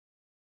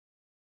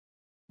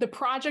the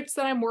projects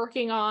that I'm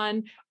working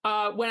on,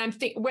 when I'm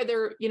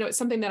whether, it's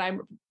something that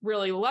I'm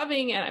really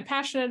loving and I'm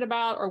passionate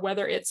about, or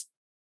whether it's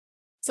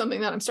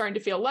something that I'm starting to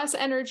feel less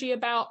energy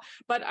about.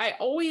 But I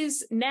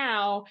always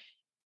now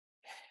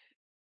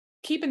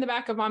keep in the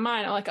back of my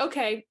mind, I'm like,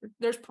 okay,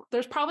 there's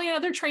probably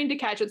another train to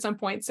catch at some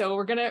point. So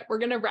we're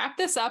gonna wrap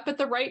this up at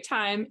the right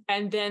time,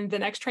 and then the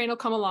next train will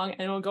come along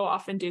and we'll go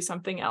off and do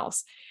something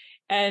else.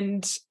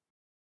 And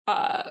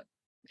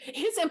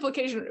his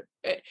implication,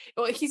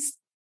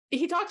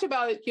 he talked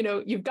about,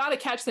 you've got to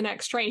catch the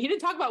next train. He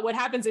didn't talk about what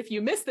happens if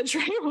you miss the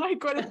train, like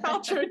Gwyneth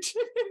Paltrow did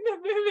in the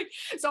movie.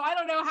 So I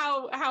don't know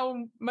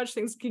how much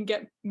things can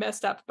get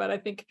messed up, but I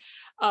think,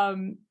 I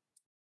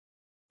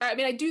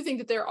do think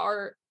that there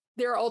are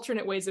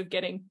alternate ways of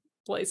getting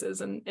places,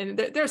 and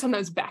there are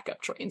sometimes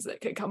backup trains that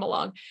can come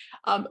along.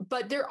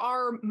 But there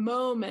are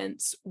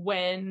moments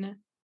when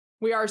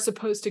we are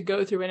supposed to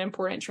go through an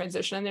important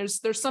transition, and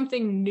there's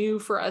something new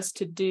for us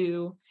to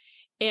do.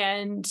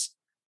 And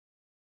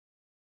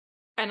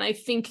I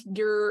think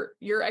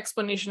your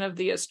explanation of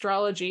the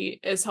astrology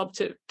has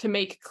helped to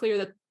make clear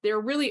that there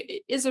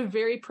really is there's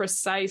really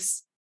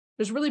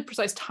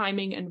precise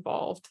timing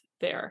involved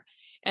there.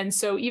 And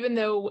so even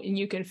though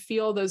you can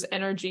feel those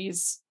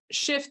energies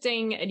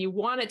shifting and you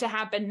want it to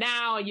happen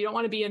now, and you don't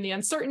want to be in the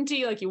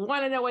uncertainty, like you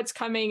want to know what's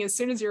coming as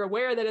soon as you're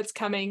aware that it's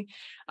coming,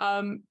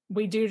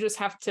 we do just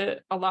have to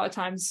a lot of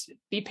times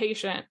be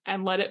patient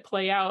and let it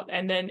play out.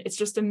 And then it's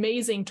just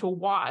amazing to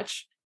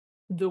watch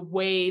the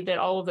way that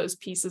all of those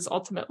pieces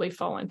ultimately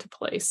fall into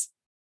place.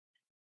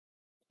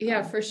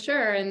 Yeah, for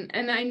sure.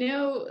 And I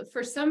know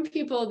for some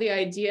people, the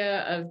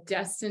idea of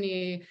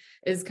destiny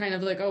is kind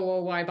of like, oh,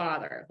 well, why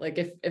bother? Like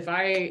if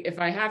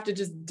I have to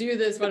just do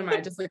this, what am I,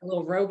 just like a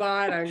little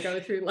robot? I go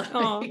through life.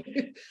 Oh.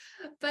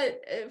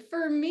 But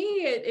for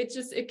me,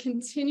 it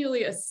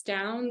continually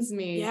astounds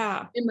me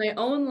in my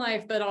own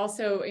life, but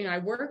also, I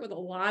work with a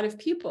lot of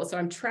people. So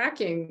I'm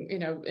tracking,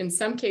 in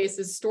some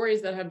cases,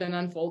 stories that have been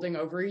unfolding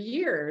over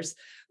years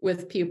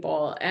with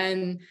people.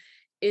 And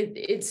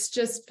it's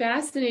just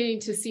fascinating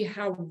to see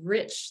how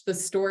rich the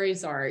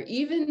stories are,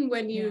 even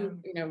when you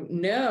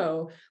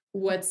know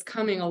what's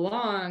coming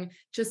along.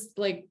 Just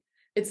like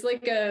it's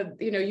like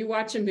you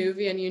watch a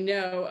movie and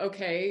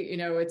okay,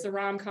 it's a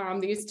rom-com,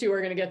 these two are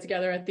going to get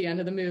together at the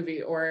end of the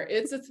movie, or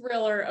it's a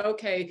thriller,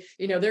 okay,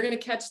 they're going to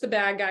catch the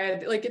bad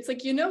guy, like it's like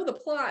the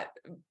plot,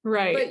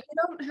 right, but you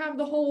don't have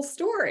the whole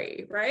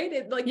story, right?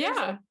 There's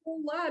a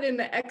whole lot in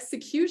the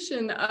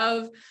execution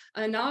of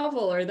a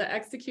novel or the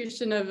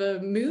execution of a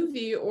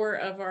movie or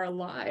of our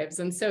lives.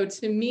 And so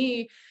to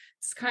me,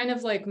 it's kind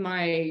of like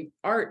my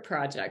art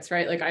projects,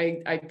 right? Like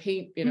I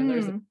paint,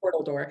 there's a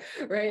portal door,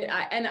 right?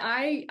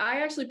 I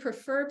actually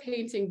prefer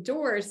painting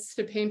doors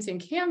to painting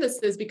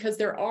canvases, because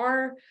there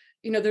are,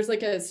 there's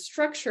like a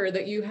structure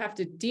that you have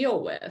to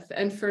deal with.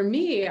 And for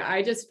me,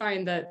 I just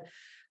find that,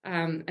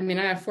 I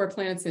have 4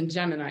 planets in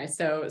Gemini.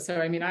 So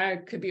I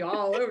could be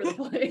all over the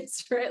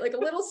place, right? Like a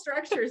little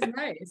structure is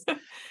nice,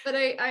 but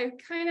I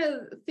kind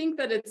of think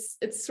that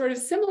it's sort of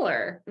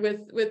similar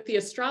with the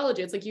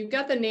astrology. It's like, you've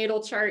got the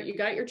natal chart, you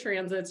got your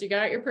transits, you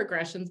got your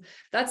progressions.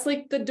 That's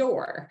like the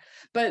door,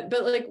 but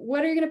like,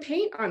 what are you going to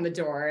paint on the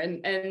door?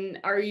 And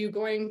are you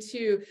going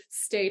to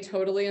stay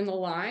totally in the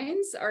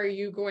lines? Are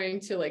you going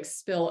to like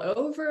spill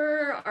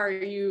over? Are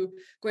you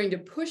going to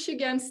push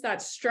against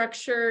that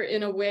structure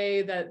in a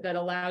way that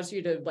allows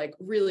you to like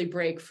really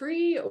break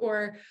free?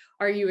 Or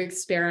are you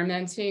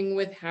experimenting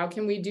with how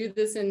can we do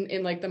this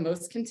in like the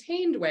most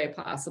contained way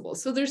possible?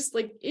 So there's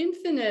like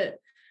infinite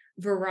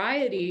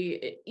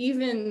variety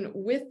even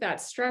with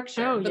that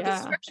structure. But the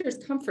structure is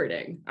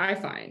comforting, I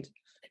find.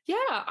 Yeah,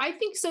 I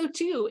think so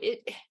too.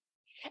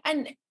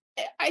 And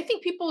I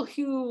think people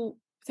who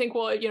think,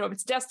 well, if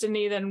it's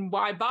destiny, then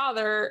why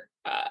bother?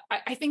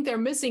 I think they're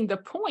missing the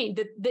point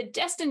that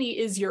destiny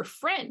is your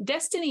friend.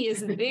 Destiny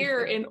is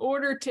there in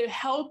order to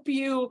help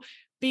you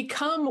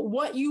become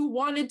what you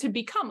wanted to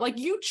become. Like,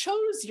 you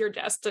chose your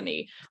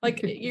destiny.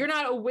 Like, you're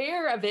not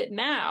aware of it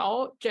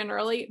now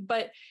generally,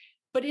 but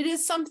but it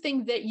is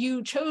something that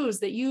you chose,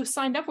 that you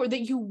signed up for,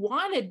 that you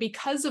wanted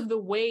because of the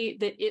way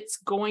that it's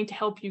going to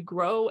help you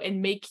grow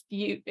and make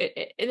you,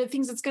 and the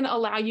things it's going to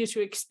allow you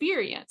to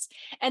experience.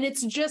 And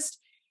it's just,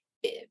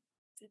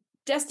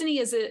 destiny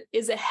is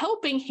a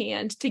helping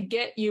hand to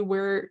get you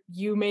where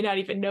you may not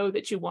even know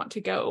that you want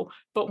to go.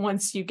 But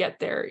once you get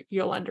there,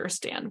 you'll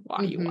understand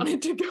why you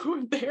wanted to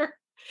go there.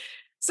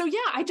 So yeah,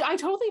 I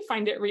totally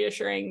find it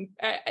reassuring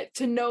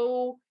to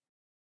know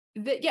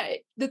that,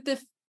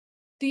 that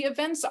the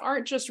events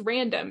aren't just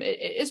random,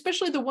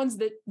 especially the ones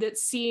that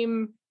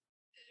seem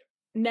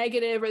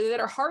negative or that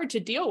are hard to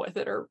deal with,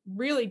 that are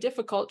really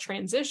difficult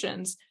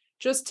transitions.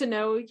 Just to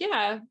know,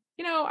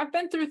 I've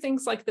been through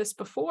things like this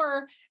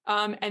before,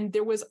 and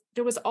there was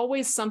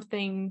always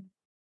something.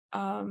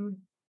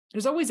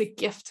 There's always a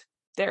gift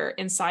there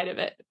inside of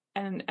it,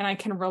 and I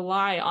can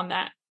rely on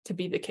that to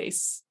be the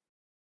case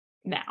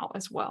now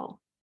as well.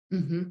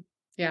 Mm-hmm.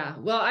 Yeah.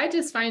 Well, I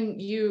just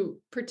find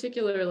you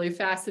particularly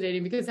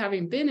fascinating because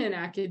having been in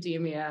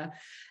academia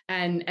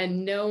and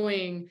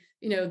knowing,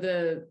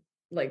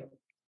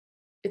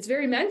 it's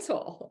very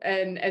mental.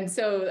 And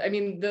so, I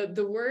mean,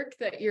 the work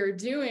that you're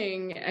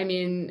doing, I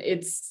mean,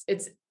 it's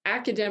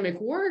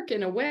academic work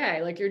in a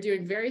way, like you're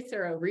doing very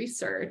thorough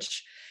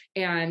research,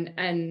 and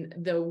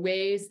the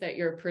ways that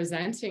you're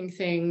presenting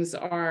things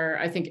are,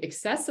 I think,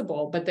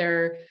 accessible, but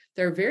they're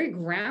very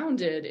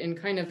grounded in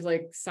kind of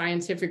like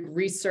scientific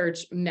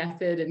research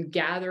method and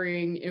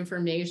gathering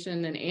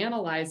information and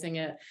analyzing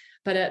it.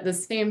 But at the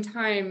same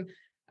time,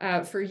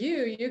 for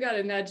you got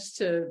a nudge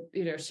to,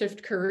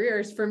 shift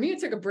careers. For me, it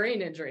took a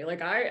brain injury.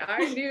 Like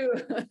I knew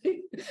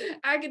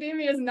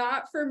academia is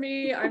not for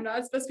me. I'm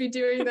not supposed to be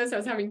doing this. I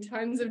was having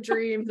tons of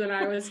dreams and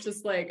I was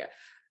just like,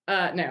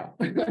 no,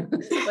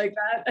 like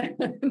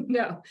that,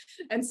 no.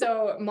 And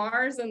so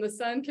Mars and the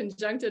sun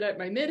conjuncted at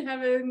my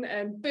midheaven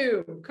and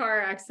boom, car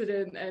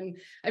accident. And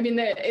I mean,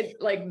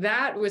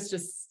 that was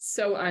just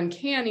so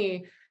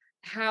uncanny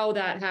how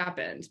that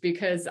happened,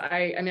 because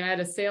I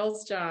had a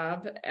sales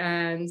job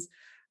and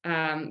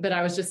but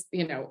I was just,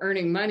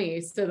 earning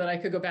money so that I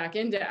could go back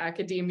into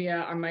academia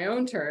on my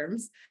own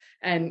terms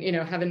and,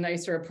 have a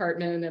nicer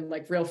apartment and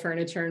like real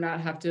furniture, not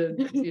have to,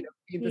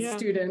 be the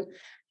student.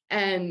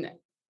 And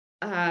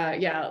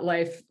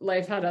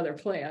life had other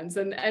plans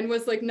and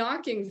was like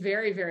knocking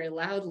very, very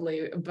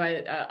loudly.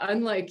 But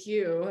unlike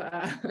you,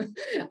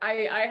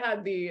 I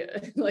had the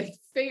like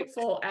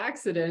fateful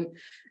accident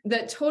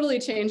that totally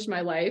changed my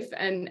life.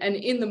 And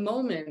in the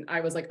moment, I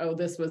was like, oh,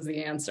 this was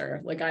the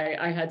answer. Like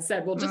I had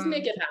said, well, just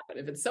make it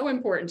happen. If it's so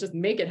important, just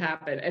make it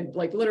happen. And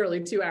like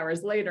literally 2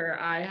 hours later,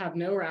 I have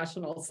no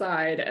rational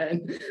side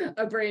and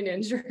a brain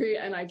injury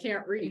and I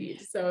can't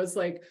read. So it's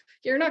like,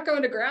 you're not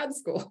going to grad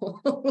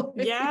school.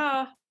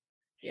 Yeah.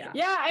 Yeah.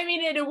 Yeah. I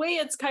mean, in a way,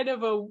 it's kind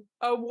of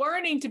a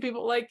warning to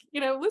people, like,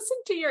 listen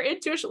to your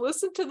intuition,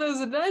 listen to those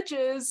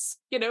nudges,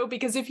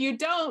 because if you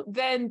don't,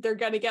 then they're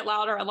going to get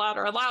louder and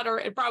louder and louder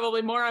and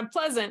probably more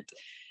unpleasant.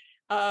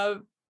 But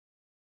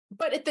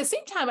at the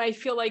same time, I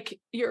feel like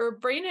your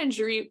brain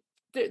injury,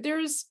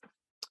 there's,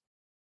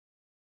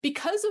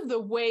 because of the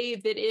way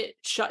that it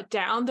shut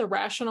down the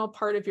rational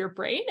part of your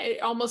brain,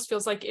 it almost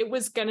feels like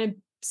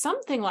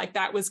something like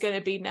that was going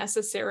to be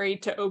necessary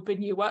to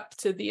open you up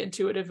to the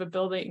intuitive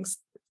abilities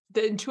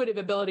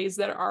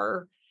that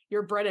are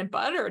your bread and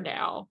butter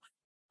now.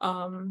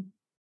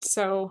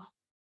 So,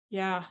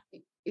 yeah.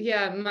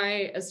 Yeah,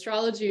 my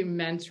astrology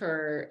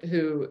mentor,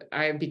 who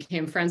I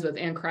became friends with,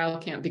 Anne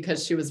Krailkamp,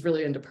 because she was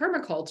really into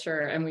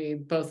permaculture, and we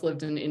both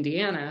lived in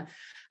Indiana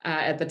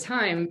at the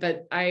time.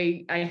 But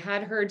I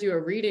had her do a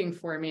reading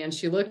for me, and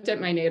she looked at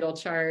my natal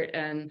chart,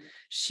 and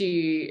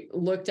she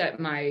looked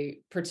at my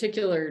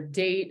particular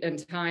date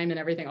and time and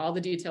everything, all the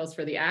details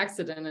for the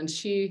accident. And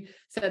she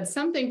said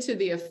something to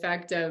the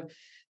effect of,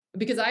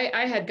 because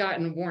I had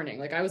gotten warning,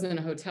 like I was in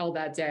a hotel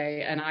that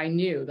day and I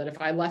knew that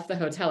if I left the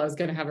hotel, I was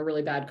going to have a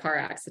really bad car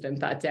accident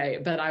that day.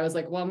 But I was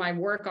like, well, my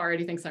work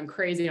already thinks I'm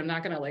crazy. I'm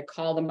not going to like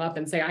call them up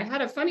and say, I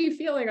had a funny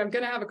feeling I'm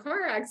going to have a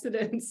car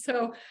accident.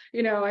 So,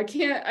 I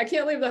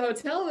can't leave the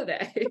hotel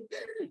today.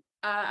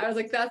 I was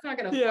like, that's not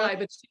going to fly.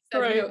 But she said,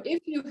 right.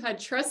 If you had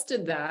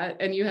trusted that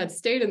and you had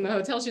stayed in the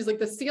hotel, she's like,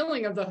 the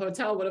ceiling of the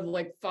hotel would have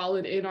like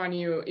fallen in on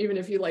you, even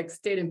if you like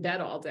stayed in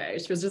bed all day.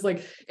 She was just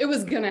like, it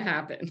was going to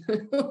happen.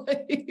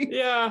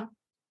 Yeah.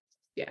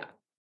 Yeah.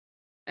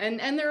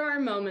 And there are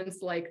moments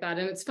like that.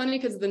 And it's funny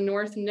because the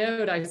North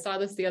Node, I saw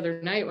this the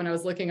other night when I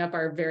was looking up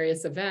our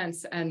various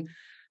events, and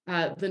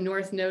the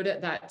North Node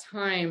at that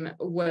time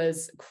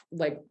was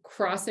like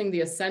crossing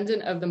the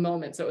ascendant of the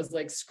moment. So it was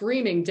like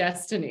screaming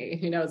destiny,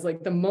 it's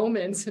like the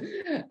moment,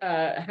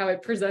 how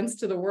it presents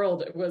to the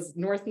world, it was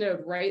North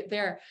Node right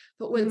there.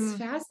 But what's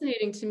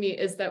fascinating to me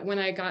is that when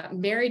I got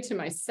married to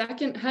my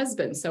second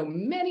husband, so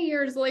many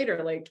years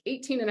later, like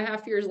 18 and a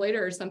half years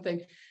later or something,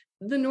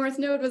 the North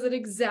Node was at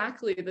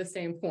exactly the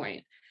same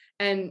point.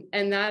 And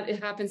that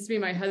it happens to be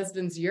my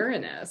husband's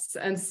Uranus.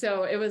 And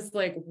so it was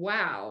like,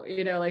 wow,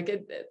 like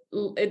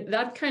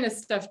that kind of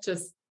stuff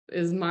just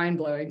is mind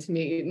blowing to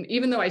me. And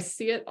even though I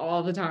see it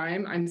all the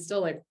time, I'm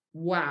still like,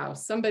 wow,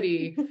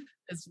 somebody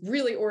is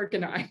really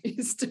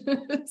organized.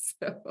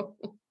 So,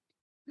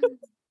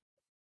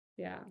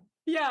 yeah.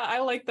 Yeah, I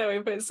like that way,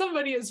 but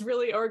somebody is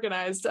really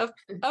organized up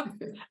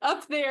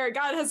there.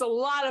 God has a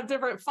lot of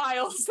different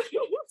files.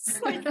 It's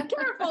like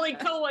carefully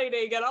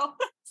collating and all.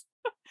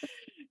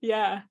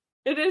 Yeah,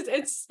 it is.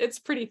 It's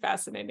pretty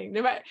fascinating.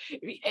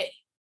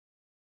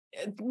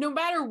 No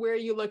matter where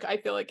you look, I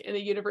feel like in the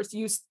universe,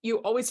 you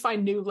always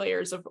find new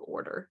layers of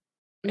order,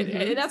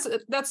 and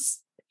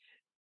that's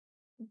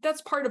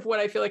part of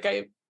what I feel like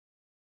I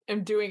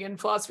am doing in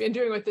philosophy and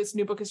doing with this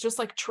new book, is just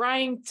like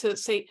trying to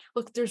say,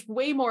 look, there's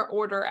way more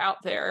order out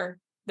there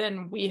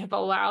than we have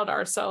allowed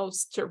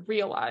ourselves to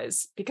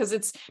realize, because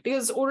it's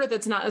order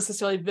that's not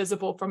necessarily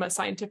visible from a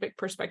scientific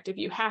perspective.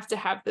 You have to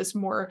have this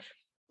more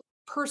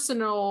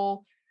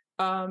personal,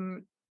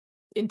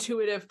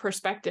 intuitive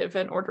perspective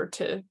in order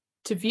to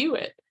view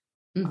it.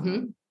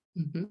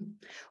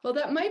 Well,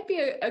 that might be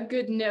a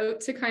good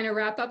note to kind of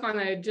wrap up on.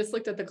 I just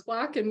looked at the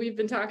clock and we've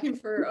been talking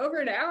for over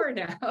an hour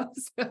now.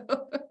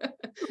 So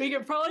we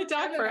could probably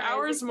talk for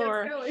hours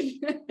more.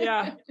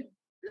 Yeah.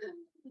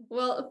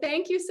 Well,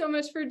 thank you so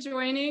much for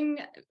joining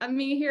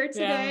me here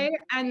today.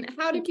 Yeah. And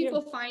how do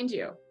people find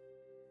you?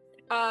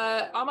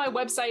 On my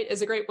website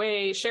is a great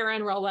way,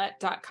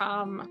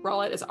 SharonRewitt.com.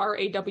 Rawlette is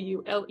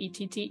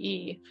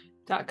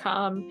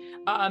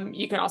RAWLETTE.com.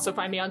 You can also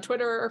find me on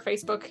Twitter or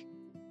Facebook.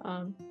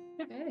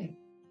 Okay,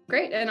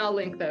 great. And I'll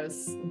link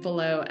those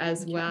below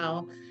as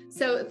well.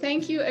 So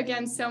thank you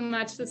again so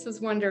much. This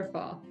was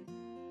wonderful.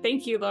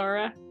 Thank you,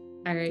 Laura.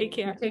 All right. Take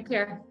care. Take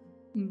care.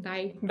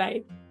 Bye.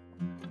 Bye.